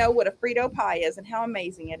now you know what a Frito pie is and how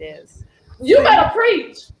amazing it is. You better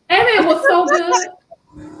preach. And it was so good.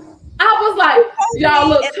 I was like, y'all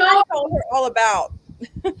look, Toni, I told her all about.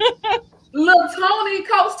 Look, Toni,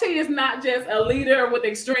 Coach T is not just a leader with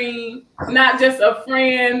extreme, not just a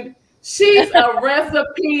friend. She's a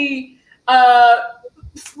recipe,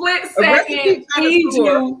 split second, feed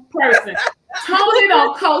you person. Toni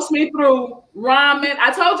don't coach me through ramen.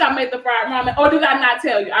 I told you I made the fried ramen. Or did I not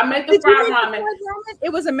tell you? I made the fried ramen.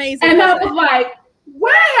 It was amazing. And I was like,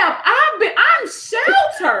 where have I been? I'm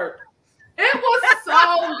sheltered. It was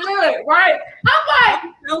so good, right? I'm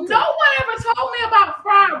like, no one ever told me about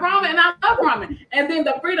fried ramen, and I love ramen. And then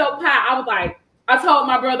the Frito pie, I was like, I told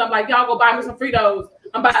my brother, I'm like, y'all go buy me some Fritos.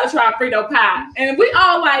 I'm about to try Frito pie. And we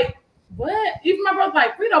all like, what? Even my brother's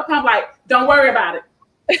like, Frito pie. I'm like, don't worry about it.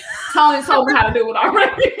 Toni told me how to do it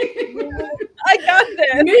already. I got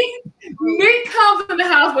this. Me comes in the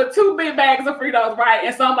house with 2 big bags of Fritos, right?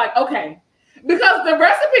 And so I'm like, okay. Because the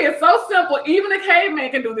recipe is so simple. Even a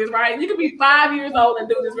caveman can do this, right? You can be 5 years old and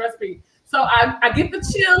do this recipe. So I get the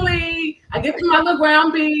chili. I get my little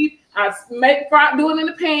ground beef. I do it in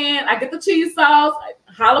the pan. I get the cheese sauce,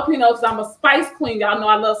 jalapenos. I'm a spice queen. Y'all know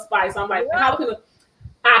I love spice. I'm like, jalapeno.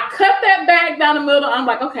 I cut that bag down the middle. I'm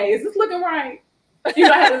like, okay, is this looking right? You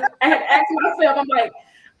know, I had to ask myself. I'm like,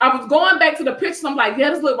 I was going back to the pictures. I'm like,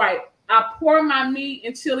 yeah, this look right. I pour my meat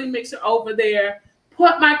and chili mixture over there.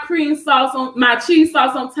 Put my cream sauce on, my cheese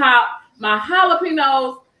sauce on top, my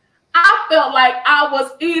jalapenos. I felt like I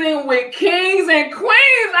was eating with kings and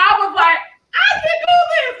queens. I was like, I can do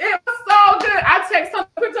this. It was so good. I take some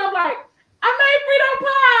picture. I'm like, I made Frito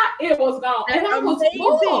pie. It was gone. And I was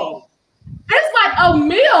full. It's like a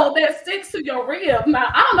meal that sticks to your ribs. Now,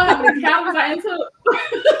 I don't know how many calories I took.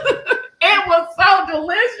 It was so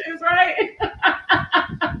delicious, right?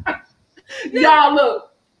 Y'all, look.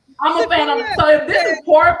 I'm a fan of it. So if this is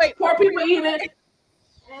poor people eating,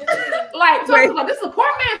 like this is a poor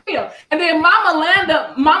man meal. And then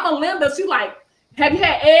Mama Linda, she like, have you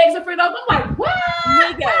had eggs and Fritos? I'm like, what?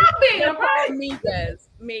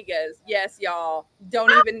 Migas. Yes, y'all.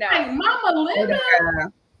 Don't even know. Like, Mama Linda.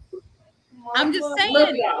 I'm just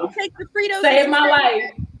saying, you take the Fritos. Save my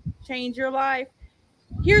life. Change your life.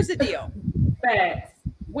 Here's the deal. Facts.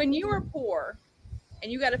 When you are poor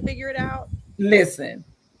and you got to figure it out. Listen.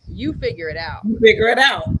 You figure it out. You figure it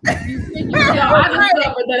out. I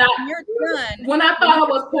discovered that you're done. When I thought I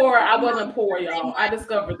was poor, I wasn't poor, y'all. I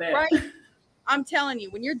discovered that. Right? I'm telling you,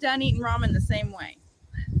 when you're done eating ramen the same way,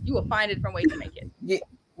 you will find a different way to make it. Yeah.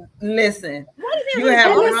 Listen, you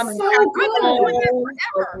have ramen.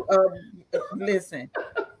 Listen,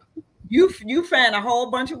 You find a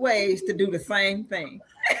whole bunch of ways to do the same thing.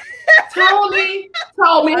 Toni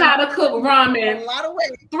told me how to cook ramen a lot of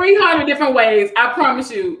ways, 300 different ways. I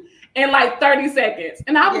promise you, in like 30 seconds.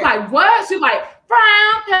 And I was like, "What?" She's like,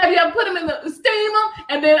 "Fry them. Have you ever put them in the steamer?"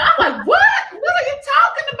 And then I'm like, "What? What are you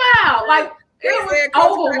talking about?" Like it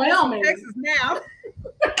was overwhelming. Texas now.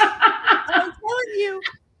 I'm telling you.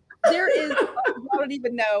 There is, y'all don't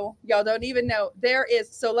even know. Y'all don't even know. There is.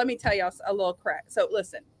 So let me tell y'all a little crack. So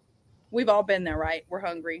listen, we've all been there, right? We're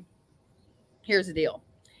hungry. Here's the deal.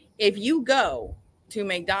 If you go to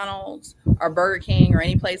McDonald's or Burger King or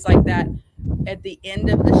any place like that at the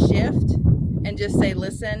end of the shift and just say,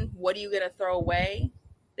 listen, what are you going to throw away?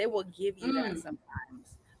 They will give you that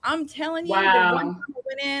sometimes. I'm telling you, the one time I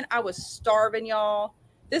went in, I was starving, y'all.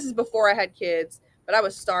 This is before I had kids, but I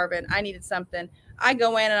was starving. I needed something. I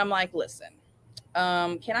go in and I'm like, listen,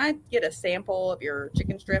 can I get a sample of your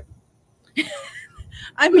chicken strip?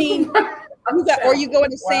 I mean, or you go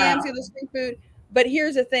into Sam's, get the street food. But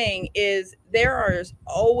here's the thing is there is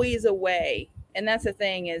always a way. And that's the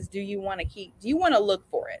thing is, do you want to look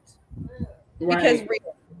for it? Because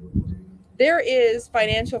there is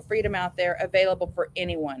financial freedom out there available for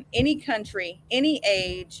anyone, any country, any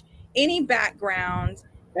age, any background.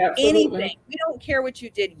 Absolutely. Anything. We don't care what you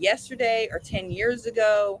did yesterday or 10 years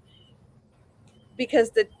ago because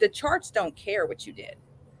the charts don't care what you did.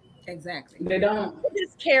 Exactly. They don't. They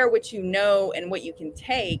just care what you know and what you can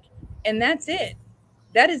take. And that's it.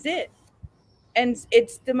 That is it. And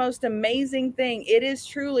it's the most amazing thing. It is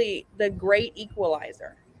truly the great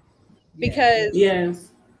equalizer.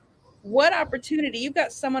 Because what opportunity? You've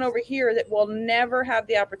got someone over here that will never have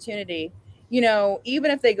the opportunity,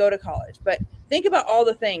 even if they go to college. But think about all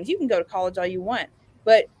the things. You can go to college all you want,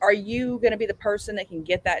 but are you going to be the person that can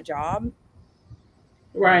get that job?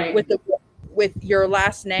 Right. With your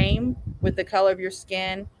last name, with the color of your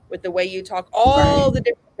skin, with the way you talk, all the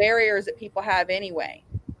different barriers that people have anyway.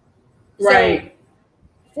 Right.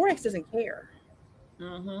 So, Forex doesn't care.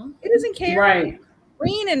 It doesn't care. Right.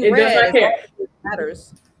 Green and red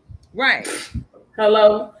matters. Right.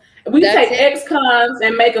 Hello. We take ex-cons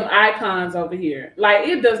and make them icons over here. Like,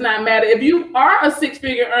 it does not matter. If you are a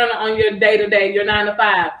six-figure earner on your day-to-day, your 9 to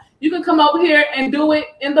 5, you can come over here and do it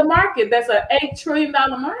in the market. That's an $8 trillion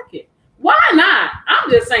market. Why not?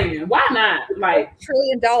 I'm just saying, why not? Like, $8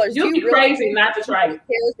 trillion. You'd be crazy not to try it.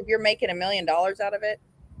 If you're making $1 million out of it.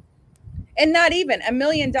 And not even $1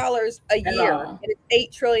 million a year. And it's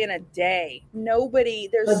 $8 trillion a day.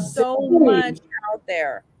 There's so much out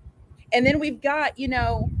there. And then we've got,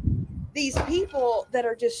 these people that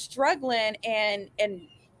are just struggling and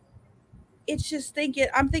it's just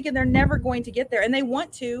I'm thinking they're never going to get there and they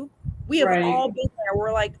want to. We have all been there.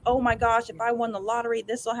 We're like, oh my gosh, if I won the lottery,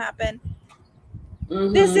 this will happen.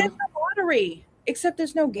 This is the lottery, except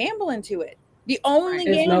there's no gambling to it. The only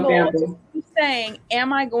gamble is saying,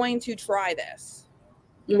 am I going to try this?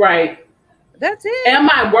 Right. That's it. Am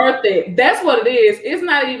I worth it? That's what it is. It's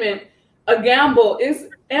not even a gamble.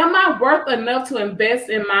 Am I worth enough to invest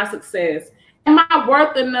in my success? Am I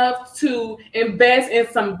worth enough to invest in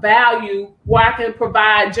some value where I can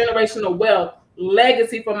provide generational wealth,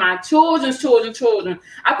 legacy for my children's children?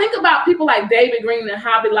 I think about people like David Green and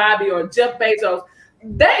Hobby Lobby or Jeff Bezos.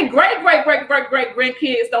 They great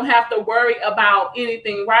grandkids don't have to worry about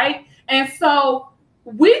anything, right? And so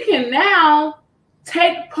we can now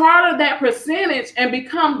take part of that percentage and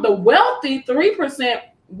become the wealthy 3%,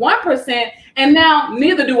 1%, and now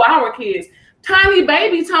neither do our kids. Tiny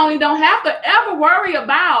baby Toni don't have to ever worry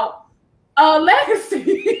about a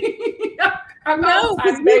legacy. No,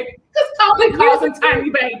 tiny baby. Because Toni calls him tiny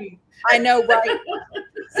baby. I know, right?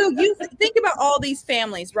 So you think about all these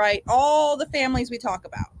families, right? All the families we talk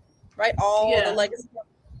about, right? All the legacy.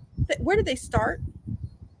 Where did they start?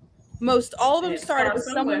 Most all of them started with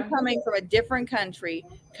someone coming from a different country,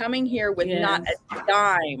 coming here with not a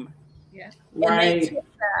dime. Yeah. And they took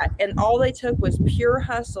that, and all they took was pure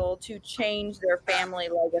hustle to change their family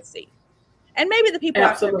legacy. And maybe the people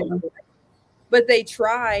after them, but they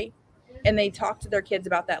try and they talk to their kids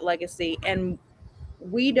about that legacy. And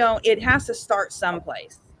it has to start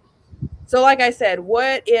someplace. So like I said,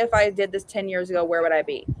 what if I did this 10 years ago? Where would I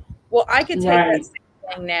be? Well, I could take that same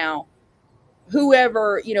thing now.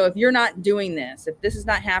 Whoever, if you're not doing this, if this is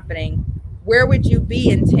not happening, where would you be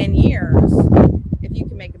in 10 years if you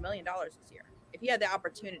can make $1 million this year? If you had the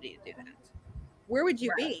opportunity to do that, where would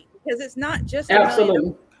you be? Because it's not just $1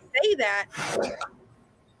 million. Say that.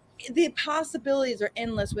 The possibilities are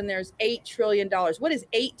endless when there's $8 trillion. What is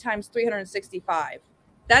 8 times 365?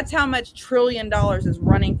 That's how much $1 trillion is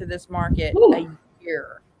running through this market a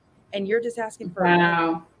year. And you're just asking for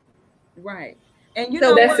right. And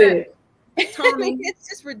so that's it. Toni, it's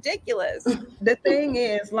just ridiculous. The thing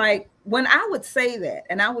is, like, when I would say that,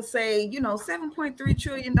 and I would say, you know, $7.3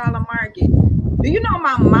 trillion market, do you know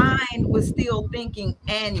my mind was still thinking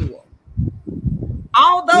annual?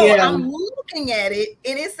 Although I'm looking at it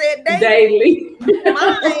and it said daily.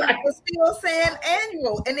 Mine was still saying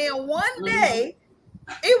annual. And then one day,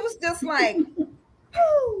 it was just like,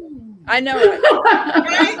 I know it.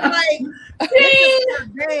 Right? Like, this is per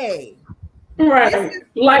day. Right.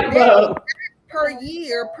 Light bulb. Per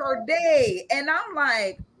year, per day. And I'm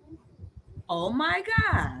like, oh my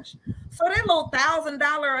gosh. So that little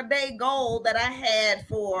 $1,000 a day goal that I had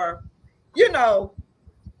for, you know,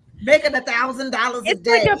 making $1,000 a day. It's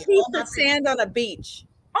like a piece of sand on a beach.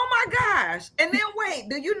 Oh my gosh. And then wait,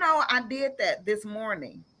 do you know I did that this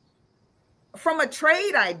morning? From a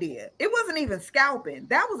trade idea. It wasn't even scalping.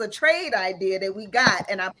 That was a trade idea that we got,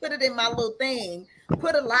 and I put it in my little thing,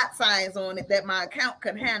 put a lot size on it that my account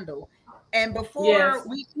could handle. And before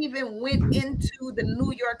we even went into the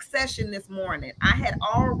New York session this morning, I had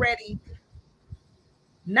already,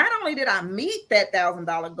 not only did I meet that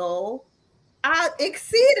 $1,000 goal, I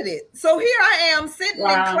exceeded it. So here I am sitting in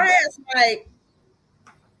class like,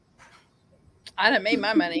 I done made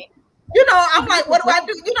my money. You know, I'm like, what do I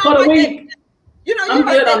do? You know, for the week. You know, I'm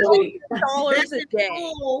good on the week. $100 a day.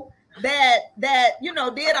 That you know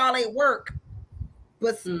did all their work,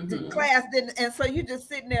 but the class didn't. And so you just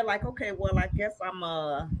sitting there like, okay, well, I guess I'm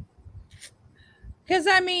Because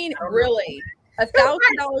I mean, really,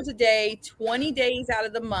 $1,000 a day, 20 days out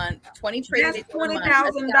of the month, 20 trades. That's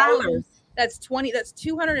 $20,000. That's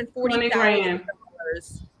 $240,000.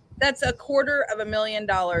 That's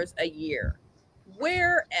 $250,000 a year.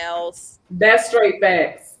 Where else? That's straight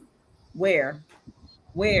facts. Where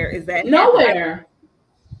is that? Nowhere.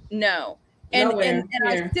 No. And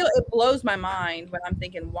I still, it blows my mind when I'm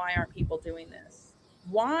thinking, why aren't people doing this?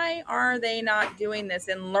 Why are they not doing this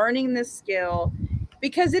and learning this skill?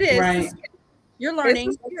 Because it is. Right. You're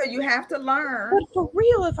learning. You have to learn. But for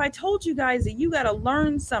real, if I told you guys that you got to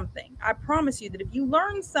learn something, I promise you that if you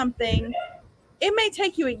learn something, it may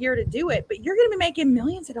take you a year to do it, but you're going to be making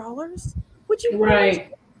millions of dollars. Would you?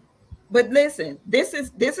 Right. But listen, this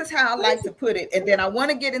is how I like to put it. And then I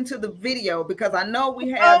want to get into the video because I know we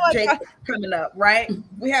have Jacob coming up, right?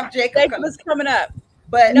 We have Jacob coming up.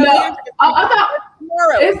 But no, I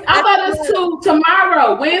thought it was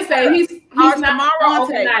tomorrow, Wednesday. He's not tomorrow. on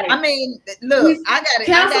Okay. tonight. I mean, look, I got it.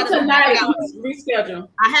 Cancel tonight. Reschedule.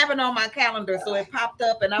 I have it on my calendar, so it popped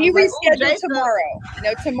up, and I was rescheduled like, tomorrow.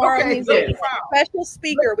 No, tomorrow means a special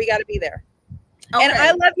speaker. We got to be there. Okay. And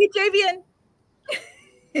I love you, Javian.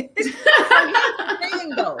 Thing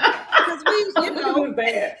though, because we, you know,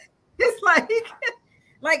 it's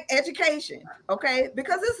like education, okay?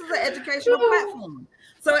 Because this is an educational platform.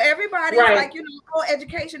 So everybody's like, you know, oh,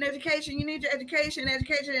 education. You need your education.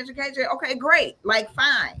 Okay, great. Like,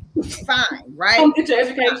 fine, right? Come get your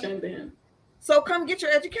education then. So come get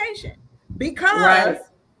your education because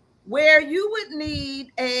where you would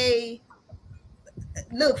need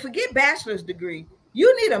forget bachelor's degree.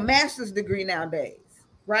 You need a master's degree nowadays.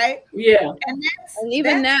 Right? Yeah. And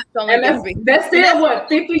that's still what,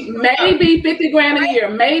 50, maybe 50 grand a year.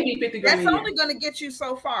 Maybe 50 grand a year. That's only going to get you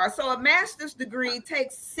so far. So a master's degree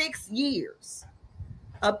takes 6 years.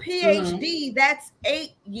 A PhD, that's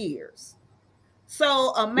 8 years.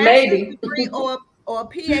 So a master's degree or a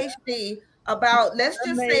PhD about, let's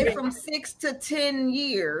just say from 6 to 10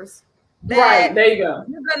 years. Right, there you go.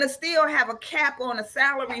 You're gonna still have a cap on a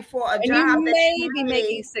salary for a job. You may be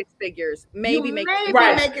making 6 figures. Maybe you making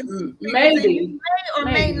maybe you may or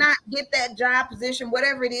may not get that job position,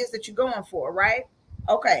 whatever it is that you're going for, right?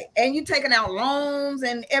 Okay, and you're taking out loans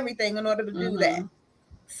and everything in order to do that.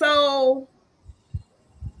 So,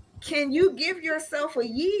 can you give yourself a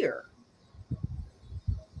year?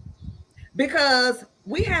 Because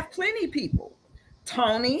we have plenty of people.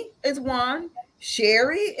 Toni is one.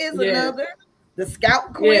 Sherry is another. The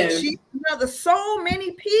Scout Queen, she's another. So many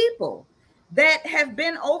people that have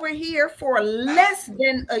been over here for less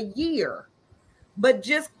than a year, but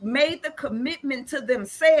just made the commitment to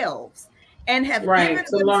themselves and have given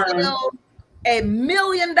themselves $1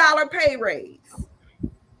 million pay raise.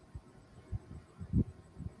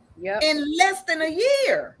 Yep. In less than a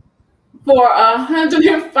year. For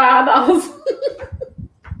 $105.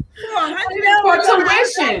 For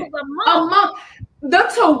tuition a month. The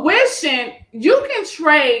tuition, you can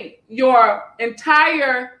trade your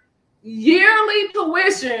entire yearly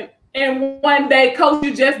tuition in one day. Coach,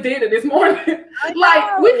 you just did it this morning.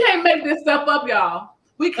 Like, we can't make this stuff up, y'all.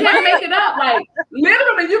 We can't make it up. Like,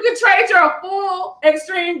 literally, you can trade your full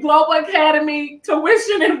Extreme Global Academy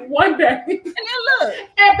tuition in one day. And then look,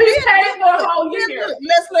 and be paid for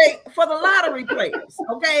for the lottery players,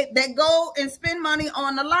 okay, that go and spend money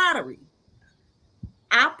on the lottery.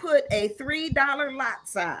 I put a $3 lot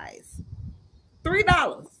size,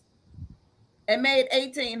 $3, and made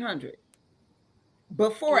 $1,800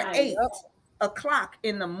 before 8 o'clock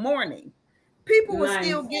in the morning. People were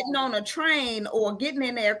still getting on a train or getting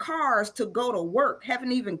in their cars to go to work,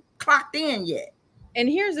 haven't even clocked in yet. And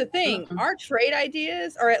here's the thing, our trade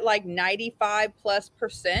ideas are at like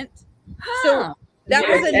 95+%. So that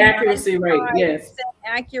was an accuracy rate. Yes.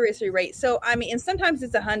 Accuracy rate. So, I mean, and sometimes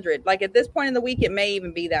it's 100. Like at this point in the week, it may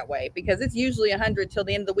even be that way because it's usually 100 till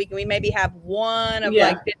the end of the week. And we maybe have one of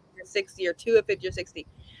like 50 or 60 or two of 50 or 60.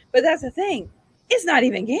 But that's the thing. It's not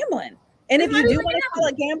even gambling. And if you do want to call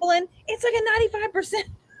it gambling, it's like a 95%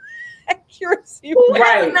 accuracy.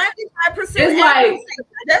 Right. 95% accuracy.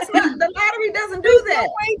 That's not, the lottery doesn't do that.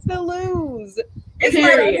 No way to lose. It's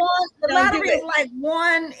like the lottery is like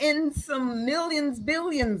 1 in some millions,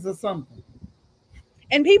 billions or something.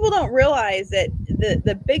 And people don't realize that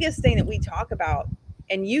the biggest thing that we talk about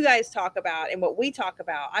and you guys talk about and what we talk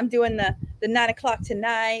about, I'm doing the 9 o'clock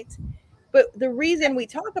tonight. But the reason we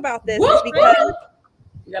talk about this is because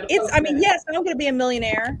it's, I mean, yes, I'm going to be a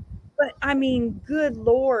millionaire, but I mean, good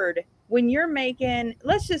Lord, when you're making,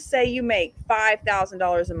 let's just say you make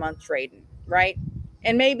 $5,000 a month trading, right?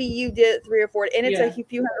 And maybe you did 3 or 4, and it's a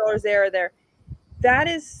few $100 there or there. That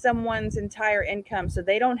is someone's entire income, so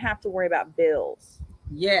they don't have to worry about bills.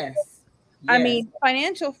 Yes. I mean,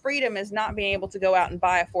 financial freedom is not being able to go out and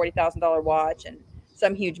buy a $40,000 watch and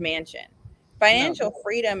some huge mansion. Financial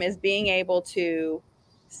freedom is being able to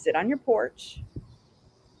sit on your porch,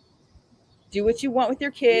 do what you want with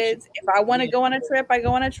your kids. If I want to go on a trip, I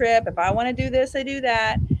go on a trip. If I want to do this, I do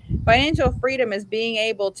that. Financial freedom is being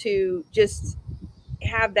able to just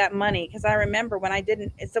have that money. Because I remember when I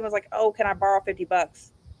didn't, someone's like, oh, can I borrow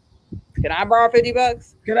 $50? Can I borrow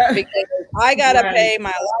 $50? Because I got to pay my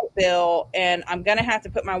light bill and I'm going to have to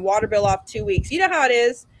put my water bill off 2 weeks. You know how it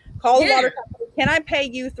is. Call the water company. Can I pay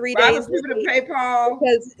you 3 days? I was giving to PayPal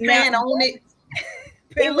because paying on it.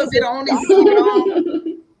 Pay a little bit on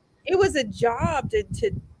it. It was a job to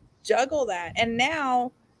juggle that. And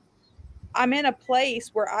now I'm in a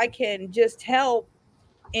place where I can just help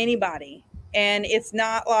anybody. And it's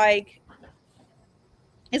not like,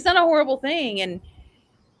 it's not a horrible thing. And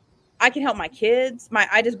I can help my kids.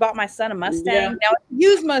 I just bought my son a Mustang. Yeah. Now it's a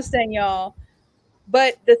used Mustang, y'all.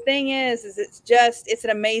 But the thing is it's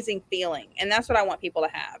an amazing feeling. And that's what I want people to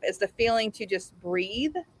have. It's the feeling to just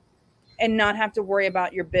breathe and not have to worry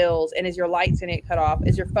about your bills. And is your lights going to get cut off?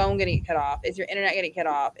 Is your phone going to get cut off? Is your internet going to get cut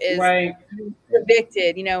off? Is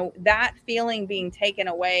evicted? You know, that feeling being taken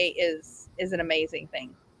away is an amazing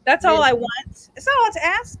thing. That's all I want. It's all I want to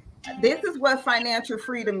ask. This is what financial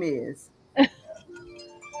freedom is.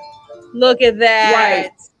 Look at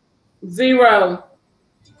that. Right. 0.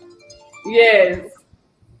 Yes.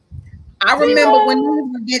 I remember when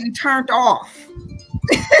you were getting turned off.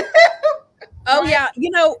 Oh, yeah.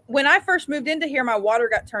 You know, when I first moved into here, my water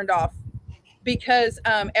got turned off because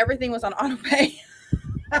everything was on auto pay.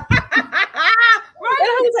 And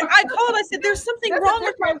I was like, I called. I said, there's something wrong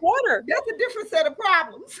with my water. That's a different set of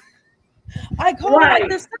problems. I called like,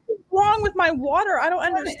 there's something wrong with my water. I don't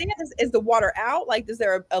understand. Is the water out? Like, is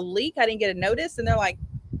there a leak? I didn't get a notice. And they're like,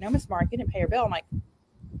 no, Miss Mark, you didn't pay your bill. I'm like,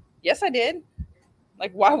 yes, I did.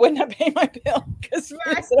 Like, why wouldn't I pay my bill? Because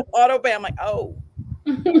it's an auto pay. I'm like, oh.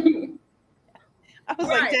 I was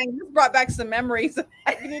like, dang, this brought back some memories of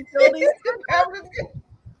utilities.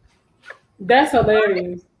 That's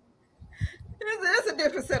hilarious. That's a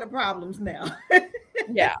different set of problems now.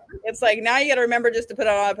 Yeah. It's like, now you got to remember just to put it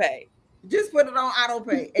on auto pay. Just put it on auto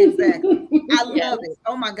pay. Exactly. I love it.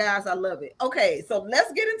 Oh my gosh, I love it. Okay, so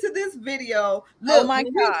let's get into this video. Look, oh my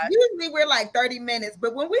gosh. Usually we're like 30 minutes,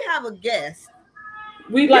 but when we have a guest,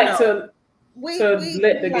 we like to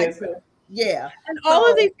let the guest go. Yeah. And all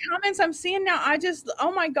of these comments I'm seeing now, I just,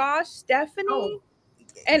 oh my gosh, Stephanie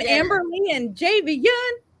and Amber Lee and JV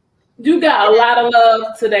Yun. You got a lot of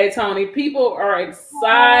love today, Toni. People are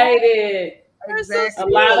excited. Exactly. A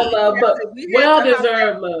lot of love, but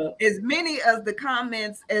well-deserved love. As many of the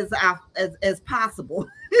comments as possible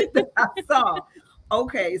that I saw.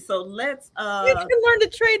 Okay, so let's you can learn to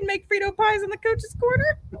trade and make Frito pies in the coach's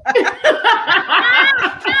corner.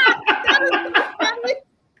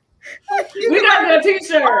 We got a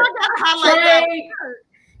t-shirt. Trade.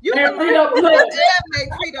 You can make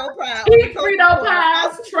Frito pies. Eat Frito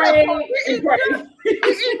pies, trade, and pray.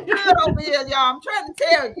 It's good over here, y'all. I'm trying to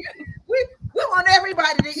tell you. We want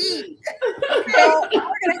everybody to eat. So we're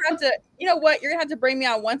gonna have to, you know what? You're gonna have to bring me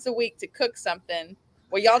on once a week to cook something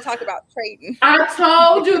where y'all talk about trading. I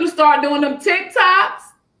told you to start doing them TikToks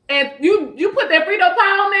And you put that Frito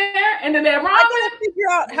pie on there and then that ramen.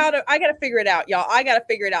 I gotta figure it out, y'all. I gotta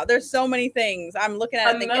figure it out. There's so many things. I'm looking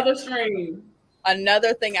at another stream.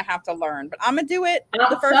 Another thing I have to learn, but I'm gonna do it.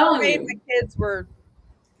 The first day my kids were.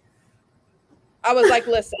 I was like,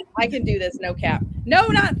 listen, I can do this. No cap. No,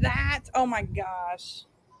 not that. Oh my gosh.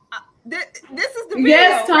 This is the video.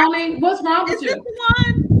 Yes, Toni. What's wrong with you? Is this the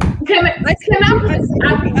one? Can I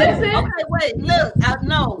listen? Okay, wait. Look,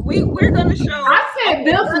 no, we're gonna show. I said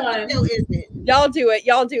this one. Is it? Y'all do it.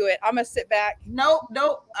 Y'all do it. I'm gonna sit back. No.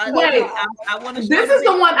 Wait. I want to. This is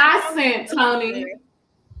the one I sent, Toni.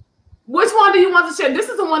 Which one do you want to share? This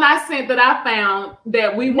is the one I sent that I found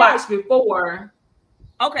that we watched before.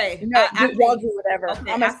 Okay. No, y'all do whatever.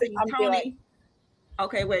 Okay, I'm Toni.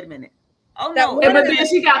 Okay, wait a minute. Oh that no! But then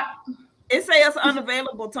she got. It says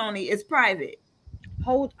unavailable, Toni. It's private.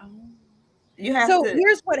 Hold on. You have so to.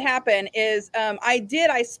 Here's what happened is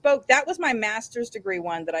I spoke. That was my master's degree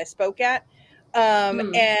one that I spoke at.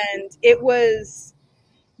 And it was,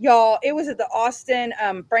 y'all, it was at the Austin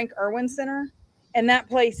Frank Irwin Center. And that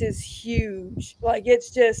place is huge. Like, it's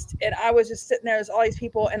just, and I was just sitting there, there's all these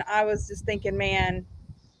people, and I was just thinking, man,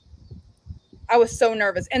 I was so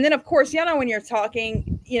nervous. And then, of course, you know, when you're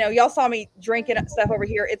talking, you know, y'all saw me drinking stuff over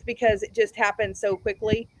here. It's because it just happened so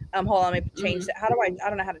quickly. Hold on, let me change that. How do I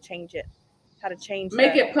don't know how to change it. How to change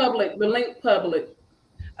Make it public, the link public.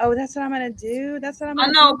 Oh, that's what I'm going to do. That's what I'm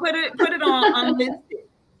going to do. Put it on unlisted.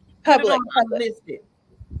 Public. Unlisted.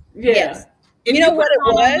 Yeah. Yes. If you know what it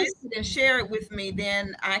was? And share it with me,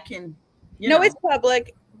 then I can. No, it's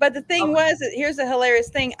public. But the thing was, here's the hilarious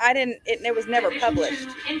thing. It was never published.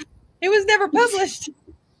 It was never published.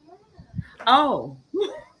 Oh.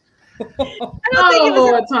 I don't think it was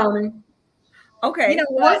Lord, Toni. Okay. You know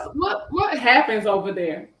what happens over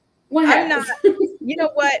there? What happens? You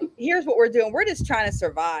know what? Here's what we're doing. We're just trying to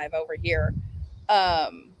survive over here.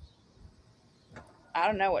 I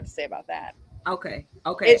don't know what to say about that. Okay.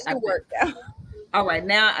 It should work now. All right,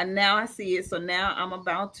 now I see it. So now I'm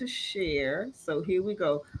about to share. So here we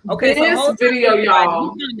go. Okay, this so video,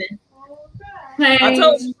 y'all. I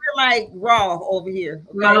told you we're like raw over here.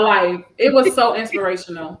 Okay? My life. It was so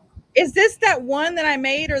inspirational. Is this that one that I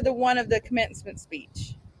made, or the one of the commencement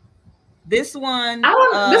speech? This one.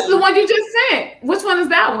 This is the one you just sent. Which one is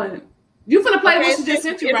that one? You finna play what she just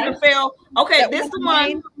sent you, right? Okay, this is the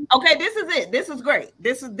one. Okay, this is it. This is great.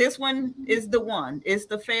 This one is the one. It's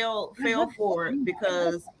the fail forward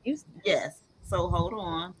because yes. So hold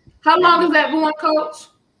on. How long is that one, Coach?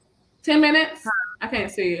 10 minutes? I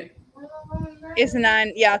can't see it. It's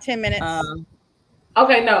 10 minutes.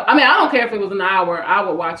 Okay, no. I mean, I don't care if it was an hour. I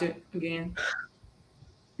would watch it again.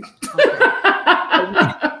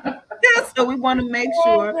 So we want to make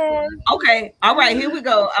sure. Okay, all right, here we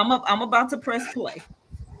go. I'm about to press play.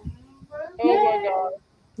 Oh my God!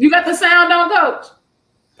 You got the sound on, Coach?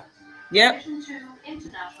 Yep.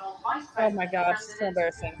 Oh my gosh, it's so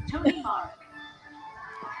embarrassing. Toni Marek.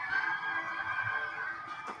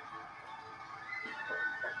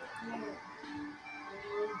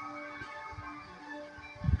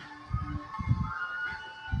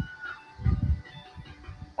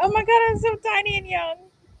 Oh my God, I'm so tiny and young.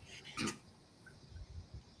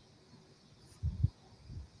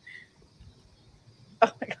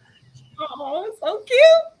 Oh my gosh. Oh, so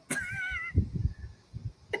cute.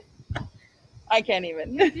 I can't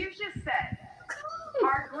even. Confucius said,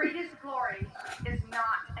 our greatest glory is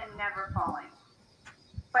not in never falling,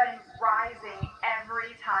 but in rising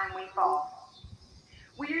every time we fall.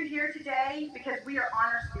 We are here today because we are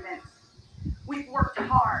honor students. We've worked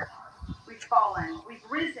hard, we've fallen, we've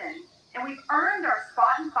risen, and we've earned our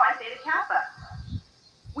spot in Phi Theta Kappa.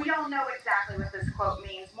 We don't know exactly what this quote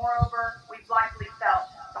means. Moreover, we've likely felt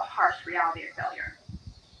the harsh reality of failure.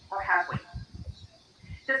 Or have we?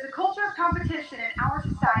 Does the culture of competition in our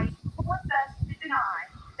society force us to deny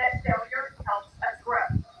that failure helps us grow?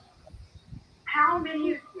 How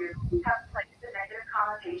many of you have placed a negative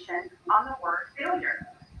connotation on the word failure?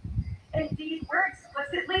 Indeed, we're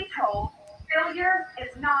explicitly told failure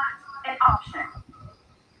is not an option.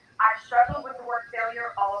 I've struggled with the word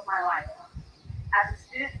failure all of my life. As a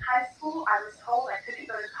student in high school, I was told I couldn't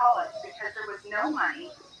go to college because there was no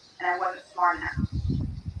money and I wasn't smart enough.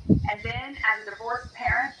 And then, as a divorced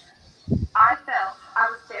parent, I felt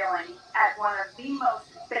I was failing at one of the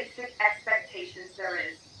most basic expectations there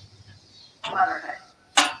is, motherhood.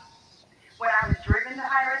 When I was driven to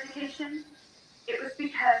higher education, it was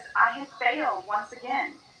because I had failed once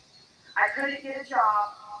again. I couldn't get a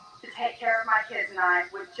job to take care of my kids and I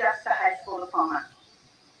with just a high school diploma.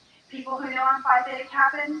 People who know I'm Phi Theta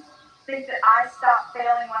Kappa think that I stopped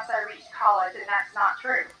failing once I reached college, and that's not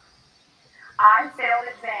true. I failed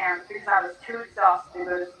exams because I was too exhausted to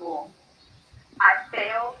go to school. I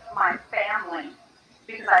failed my family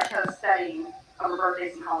because I chose studying over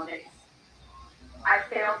birthdays and holidays. I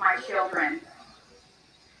failed my children.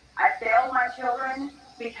 I failed my children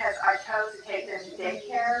because I chose to take them to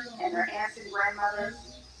daycare and their aunts and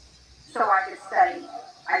grandmothers so I could study.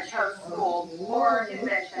 I chose school or a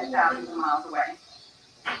convention thousands of miles away.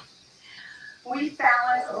 We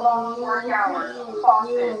balanced long work hours,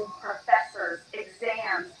 bosses, professors,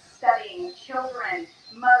 exams, studying, children,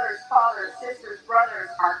 mothers, fathers, sisters, brothers,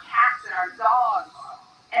 our cats and our dogs,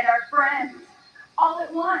 and our friends, all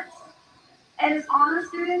at once. And as honor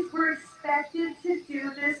students, we're expected to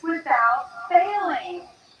do this without failing.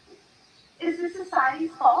 Is this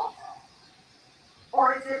society's fault?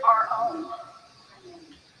 Or is it our own?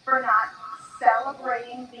 For not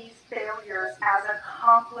celebrating these failures as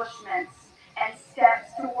accomplishments and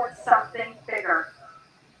steps towards something bigger.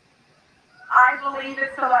 I believe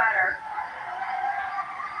it's the latter.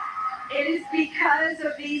 It is because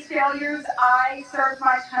of these failures I served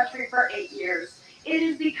my country for 8 years. It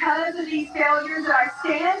is because of these failures that I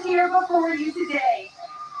stand here before you today.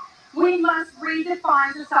 We must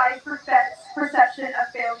redefine society's perception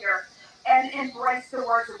of failure and embrace the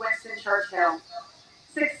words of Winston Churchill.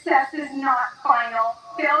 Success is not final,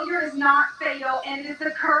 failure is not fatal, and it is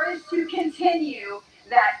the courage to continue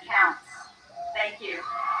that counts. Thank you.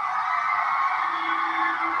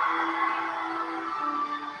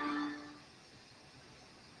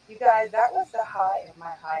 You guys, that was the high of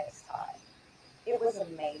my highest high. It was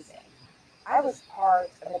amazing. I was part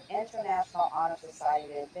of an international honor society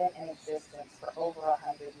that had been in existence for over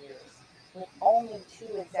 100 years, with only 2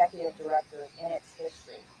 executive directors in its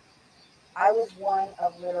history. I was one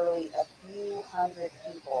of literally a few hundred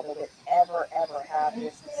people that would ever have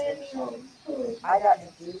this distinction. I got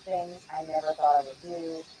to do things I never thought I would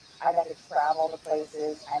do. I got to travel to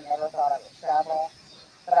places I never thought I would travel.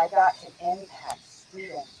 But I got to impact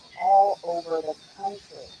students all over the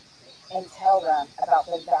country and tell them about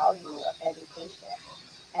the value of education.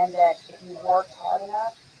 And that if you worked hard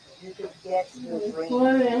enough, you could get your dreams,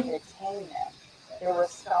 you could attain them. There were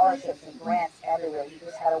scholarships and grants everywhere. You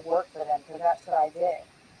just had to work for them, because that's what I did.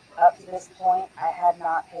 Up to this point, I had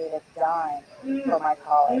not paid a dime for my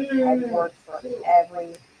college. I worked for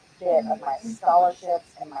every bit of my scholarships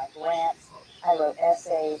and my grants. I wrote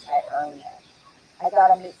essays, I earned them. I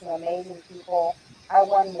got to meet some amazing people. I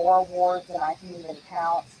won more awards than I can even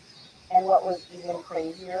count. And what was even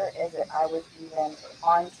crazier is that I was even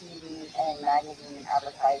on TV and in magazine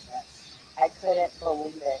advertisements. I couldn't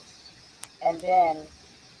believe it. And then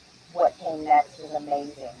what came next was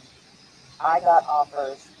amazing. I got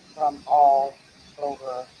offers from all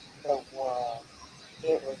over the world.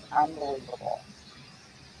 It was unbelievable.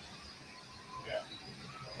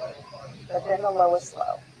 But then the lowest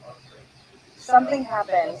low. Something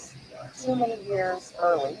happened too many years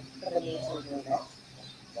early for the Me Too movement,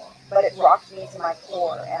 but it rocked me to my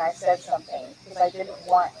core, and I said something because I didn't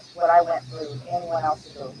want what I went through anyone else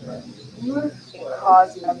to go through. It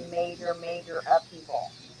caused a major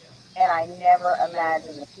upheaval, and I never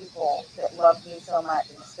imagined the people that loved me so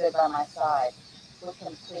much and stood by my side would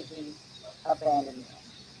completely abandon me.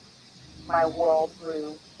 My world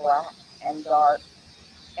grew black and dark,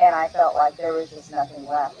 and I felt like there was just nothing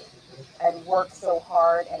left. I'd worked so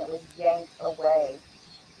hard, and it was yanked away.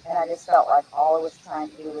 And I just felt like all I was trying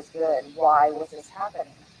to do was good. Why was this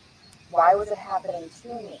happening? Why was it happening to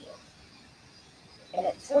me? And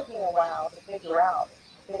it took me a while to figure out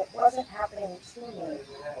that it wasn't happening to me.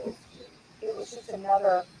 It was just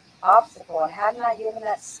another obstacle. And hadn't I given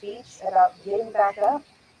that speech about getting back up?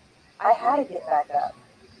 I had to get back up.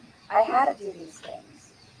 I had to do these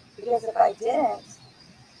things. Because if I didn't,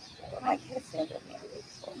 what would my kids think of me?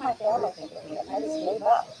 What would my family think of me if I just gave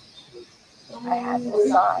up? I had to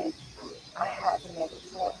decide. I had to make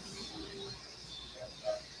a choice.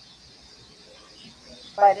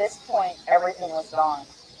 By this point, everything was gone.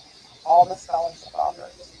 All the scholarship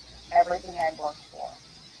offers, everything I'd worked for.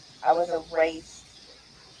 I was erased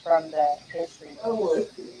from the history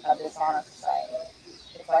books of this honor society.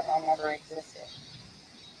 It's like I never existed.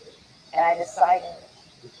 And I decided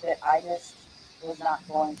that I just was not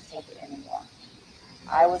going to take it anymore.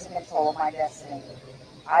 I was in control of my destiny.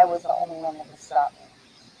 I was the only one that could stop me.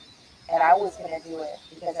 And I was going to do it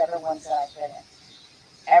because everyone said I couldn't.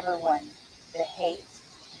 Everyone, the hate,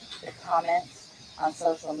 the comments on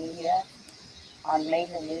social media, on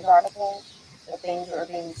major news articles, the things that were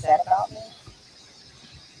being said about me,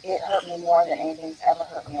 it hurt me more than anything's ever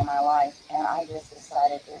hurt me in my life. And I just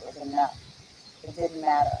decided it was enough. It didn't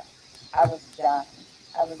matter. I was done.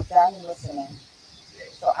 I was done listening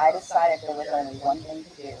So I decided there was only one thing to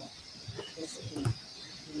do, just keep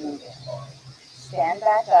moving. Stand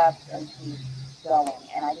back up and keep going.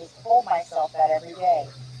 And I just told myself that every day.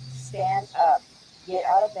 Stand up, get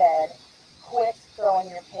out of bed, quit throwing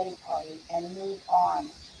your pity party, and move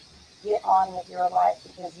on. Get on with your life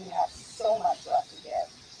because you have so much left to give.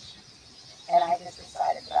 And I just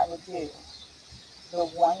decided that I would do the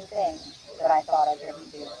one thing that I thought I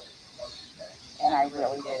couldn't do. And I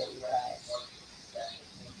really did it, you guys.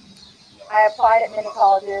 I applied at many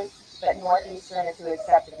colleges, but Northeastern is who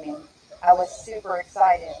accepted me. I was super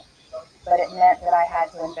excited, but it meant that I had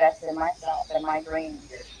to invest in myself and my dreams.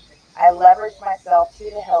 I leveraged myself to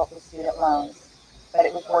the hilt with student loans, but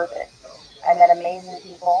it was worth it. I met amazing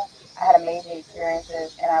people, I had amazing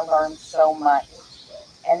experiences, and I learned so much.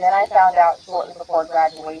 And then I found out shortly before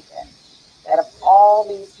graduation that of all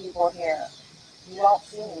these people here, you won't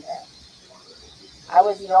see me there. I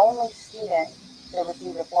was the only student that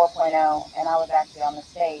received a 4.0, and I was actually on the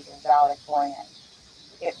stage as valedictorian.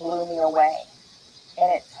 It blew me away,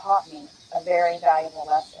 and it taught me a very valuable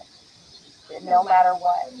lesson, that no matter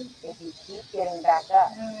what, if you keep getting back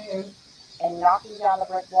up and knocking down the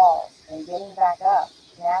brick walls and getting back up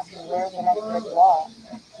and asking where's the next brick wall,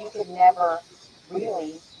 you could never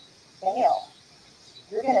really fail.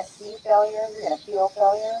 You're going to see failure, you're going to feel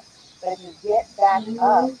failure, but if you get back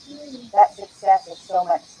up, that success is so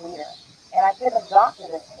much sweeter. And I couldn't have got to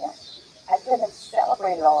this point. I couldn't have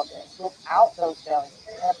celebrated all of this without those failures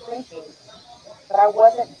and appreciated it. But I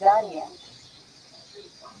wasn't done yet.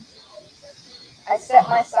 I set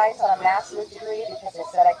my sights on a master's degree because I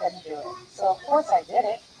said I couldn't do it. So of course I did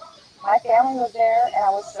it. My family was there and I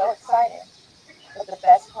was so excited. But the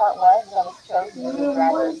best part was I was chosen to be a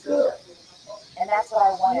graduate speaker. And that's what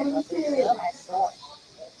I wanted, was to share my story.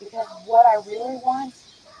 Because what I really want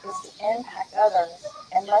is to impact others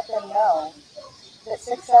and let them know that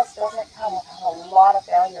success doesn't come without a lot of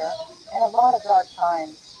failure and a lot of dark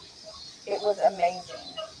times. It was amazing.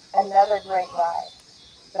 Another great ride.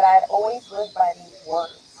 But I had always lived by these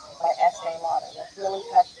words by Estee Lauder that really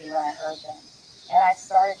touched me when I heard them. And I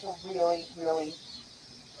started to really, really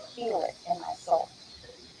feel it in my soul.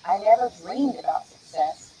 I never dreamed about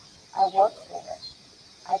success. I worked for it.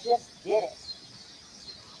 I just did it.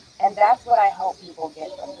 And that's what I hope people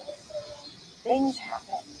get from this. Things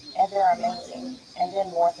happen, and they're amazing, and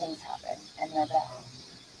then more things happen, and they're bad.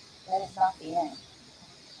 But it's not the end.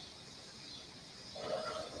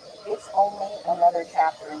 It's only another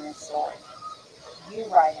chapter in your story. You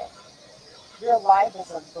write it. Your life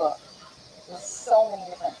is a book with so many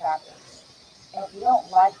different chapters. And if you don't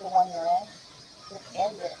like the one you're in, just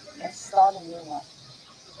end it and start a new one.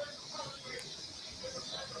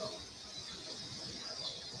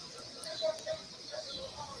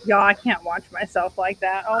 Y'all, I can't watch myself like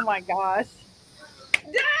that. Oh my gosh.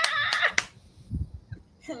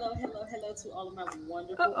 Hello to all of my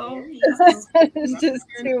wonderful Aries. It's just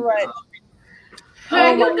too much.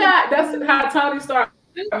 Hey, you guys. That's how Toni started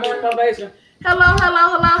morning motivation. Hello.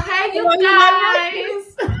 Hey, you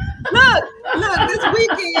guys. Look,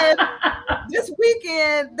 this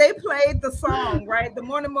weekend they played the song, right? The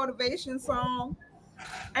morning motivation song.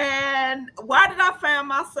 And why did I find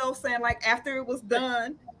myself saying, like, after it was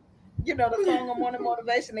done, you know, the song on morning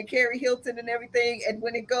motivation and Carrie Hilton and everything, and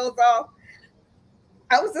when it goes off,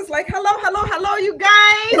 I was just like, hello, you guys.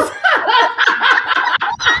 I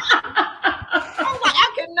was like,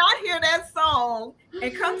 I cannot hear that song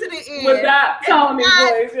and come to the end without Toni's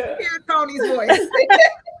voice. Yeah. Hear Toni's voice.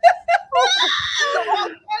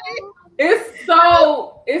 It's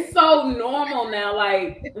so normal now.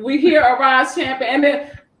 Like, we hear Arise Champion,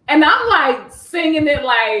 and I'm like singing it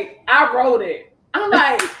like I wrote it. I'm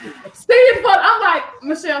like, Steve, but I'm like,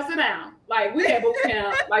 Michelle, sit down. Like, we at boot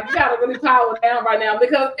camp. Like, you gotta really power down right now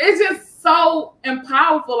because it's just so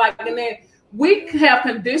powerful. Like, and then we have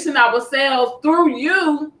conditioned ourselves through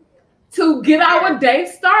you to get our day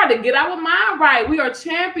started, get our mind right. We are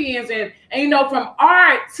champions, and you know, from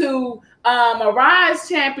art to Arise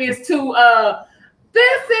champions to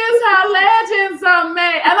this is how legends are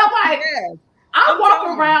made. And I'm like, I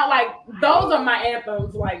walk around like those are my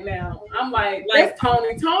anthems. Like now, I'm like that's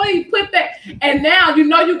Toni. Toni put that, and now you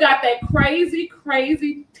know you got that crazy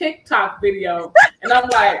TikTok video, and I'm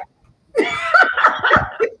like,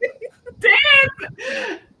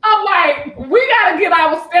 damn. I'm like, we gotta get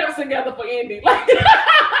our steps together for Indy. Like,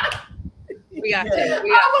 we got to. We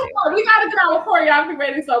gotta get our choreography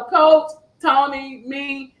ready. So, Coach, Toni,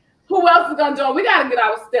 me, who else is gonna join? We gotta get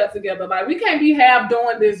our steps together. Like, we can't be half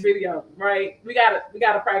doing this video, right? We gotta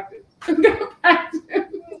practice.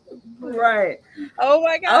 Right. Oh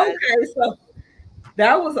my God. Okay, so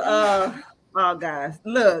that was Oh guys,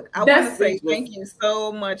 look, I want to say thank you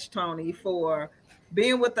so much, Toni, for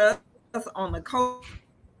being with us on the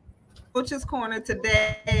Coach's Corner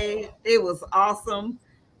today. It was awesome.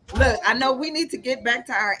 Look, I know we need to get back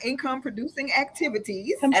to our income producing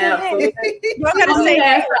activities. Absolutely. I'm gonna say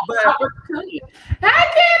Hey,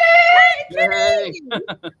 Kenny!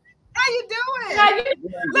 How you doing?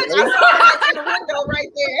 Look, I saw him in the window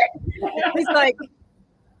right there. He's like,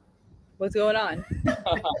 what's going on?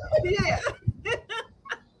 Yeah.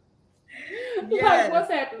 Like,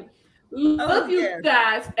 what's happening? Look, you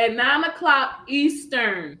guys, at 9 o'clock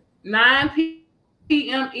Eastern, 9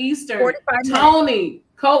 p.m. Eastern, Toni,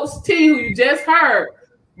 Coach T, who you just heard,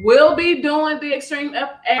 will be doing the Extreme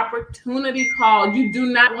Opportunity Call. You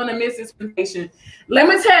do not want to miss this presentation. Let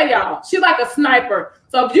me tell y'all, she's like a sniper.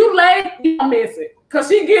 So if you late, you don't miss it. Because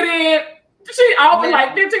she get in, she off in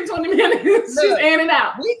like 15, 20 minutes. She's in and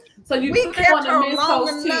out. So you we don't kept want to her miss long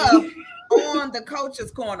Coach enough T. on the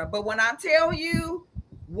Coach's Corner. But when I tell you,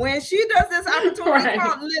 when she does this opportunity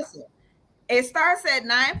call, listen, it starts at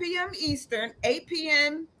 9 p.m. Eastern, 8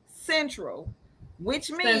 p.m. Central, which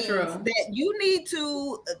means that you need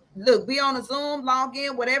to look, be on a Zoom, log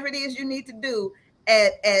in, whatever it is you need to do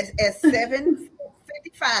at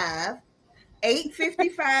 7:55,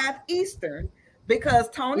 8:55 Eastern, because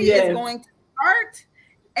Toni is going to start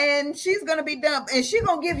and she's going to be done, and she's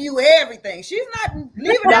going to give you everything. She's not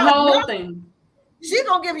leaving the out whole thing. She's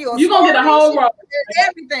going to give you you're going to get the whole road.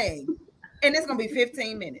 Everything. And it's going to be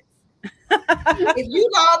 15 minutes. If you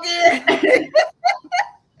log in,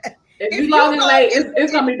 if you log in late,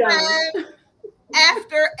 it's going to be done.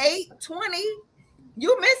 After 8:20,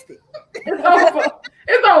 you missed it. It's over.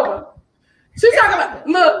 It's over. She's talking about,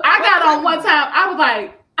 look, I got on one time, I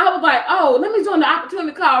was like, oh, let me join the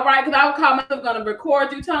opportunity call, right? Because I would call myself going to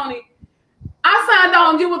record you, Toni. I signed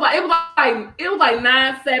on, it was like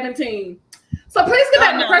 9:17. So please get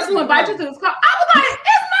back to the person who invited you to this call. I was like,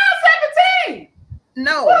 it's 9:17.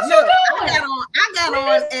 No, what you doing? I got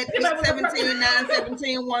on at 8:17,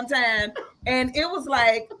 9:17 one time, and it was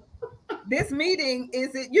like, this meeting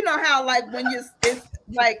is it? You know how like when it's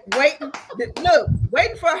like waiting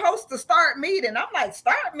for a host to start meeting. I'm like,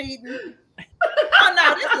 start meeting. Oh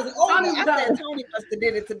no, this is over. I said Toni must have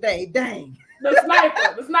did it today. Dang.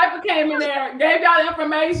 The sniper came in there, gave y'all the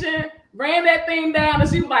information, ran that thing down, and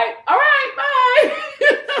she was like, all right, bye.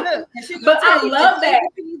 Look, but I love that.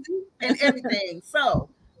 And everything. So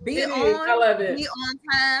be on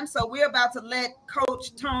time. So we're about to let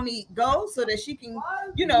Coach Toni go so that she can,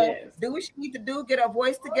 do what she needs to do, get her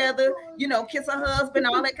voice together, kiss her husband,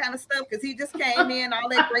 all that kind of stuff, because he just came in, all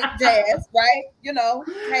that great jazz, right?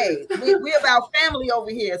 Hey, we about family over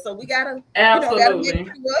here, so we gotta absolutely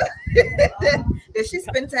make sure that she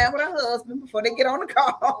spend time with her husband before they get on the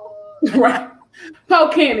call. Right. Po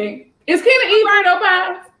Kenny. Is Kenny eat Frito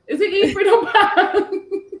pies? Is he eat Frito pies?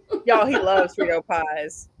 Y'all, he loves Frito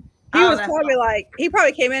pies. He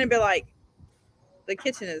probably came in and be like, the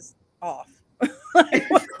kitchen is off. I'm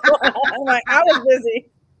like, I was busy.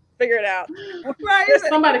 Figure it out. Right.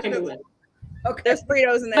 Somebody can do it. Okay. There's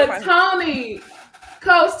Fritos in there. But Toni,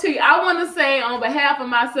 Coach T, I want to say on behalf of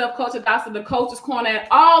myself, Coach Hadassah, the Coach's Corner, and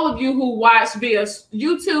all of you who watch via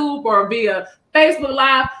YouTube or via Facebook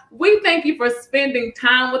Live, we thank you for spending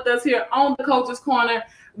time with us here on the Coach's Corner.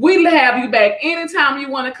 We have you back anytime you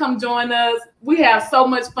want to come join us. We have so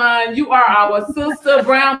much fun. You are our sister,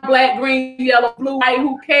 brown, black, green, yellow, blue, white.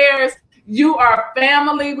 Who cares? You are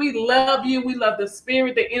family. We love you. We love the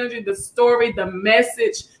spirit, the energy, the story, the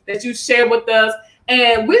message that you share with us.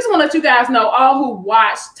 And we just want to let you guys know, all who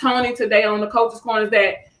watched Toni today on the Coach's Corner,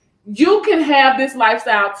 that you can have this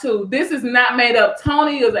lifestyle too. This is not made up.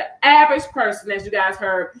 Toni is an average person, as you guys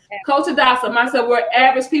heard. Coach Hadassah, myself, we're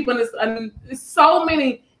average people. And there's so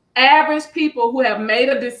many average people who have made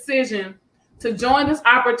a decision to join this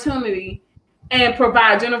opportunity and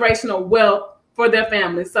provide generational wealth for their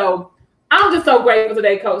family. So I'm just so grateful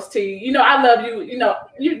today, Coach T. I love you.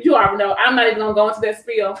 You already know. I'm not even going to go into that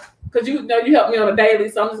spiel because you help me on a daily.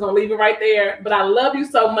 So I'm just going to leave it right there. But I love you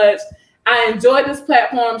so much. I enjoyed this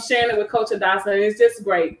platform, sharing it with Coach Hadassah, and it's just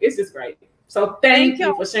great. It's just great. So thank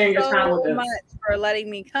you for sharing your time with us. Much for letting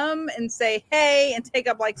me come and say hey and take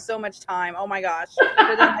up like so much time. Oh my gosh,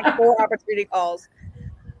 for like 4 opportunity calls.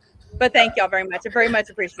 But thank y'all very much. I very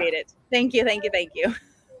much appreciate it. Thank you, thank you, thank you.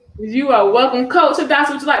 You are welcome, Coach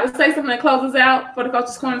Hadassah. Would you like to say something that closes out for the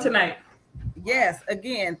Coach's Corner tonight? Yes.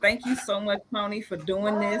 Again, thank you so much, Toni, for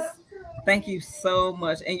doing this. Thank you so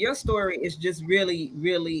much. And your story is just really,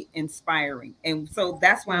 really inspiring. And so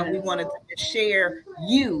that's why we wanted to share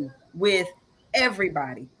you with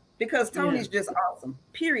everybody, because Toni's just awesome.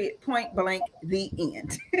 Period. Point blank. The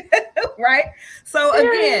end. Right. So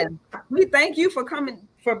again, we thank you for coming,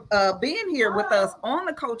 for being here with us on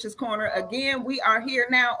the Coach's Corner. Again, we are here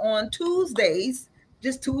now on Tuesdays,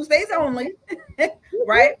 just Tuesdays only,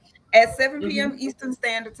 right? At 7 p.m. Eastern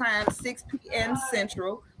Standard Time, 6 p.m.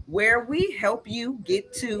 Central, where we help you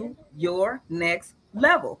get to your next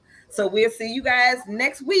level. So we'll see you guys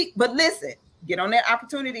next week. But listen, get on that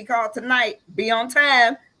opportunity call tonight. Be on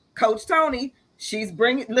time. Coach Toni, she's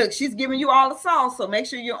giving you all the sauce. So make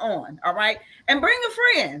sure you're on. All right. And bring a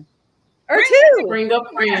friend. Or two. Bring a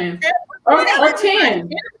friend. Or 10.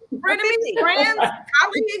 Frenemies, friends,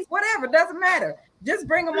 colleagues, whatever. Doesn't matter. Just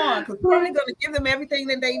bring them on, because we're only going to give them everything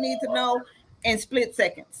that they need to know in split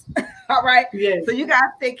seconds. All right. Yes. So you guys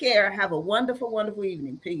take care. Have a wonderful, wonderful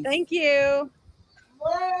evening. Peace. Thank you.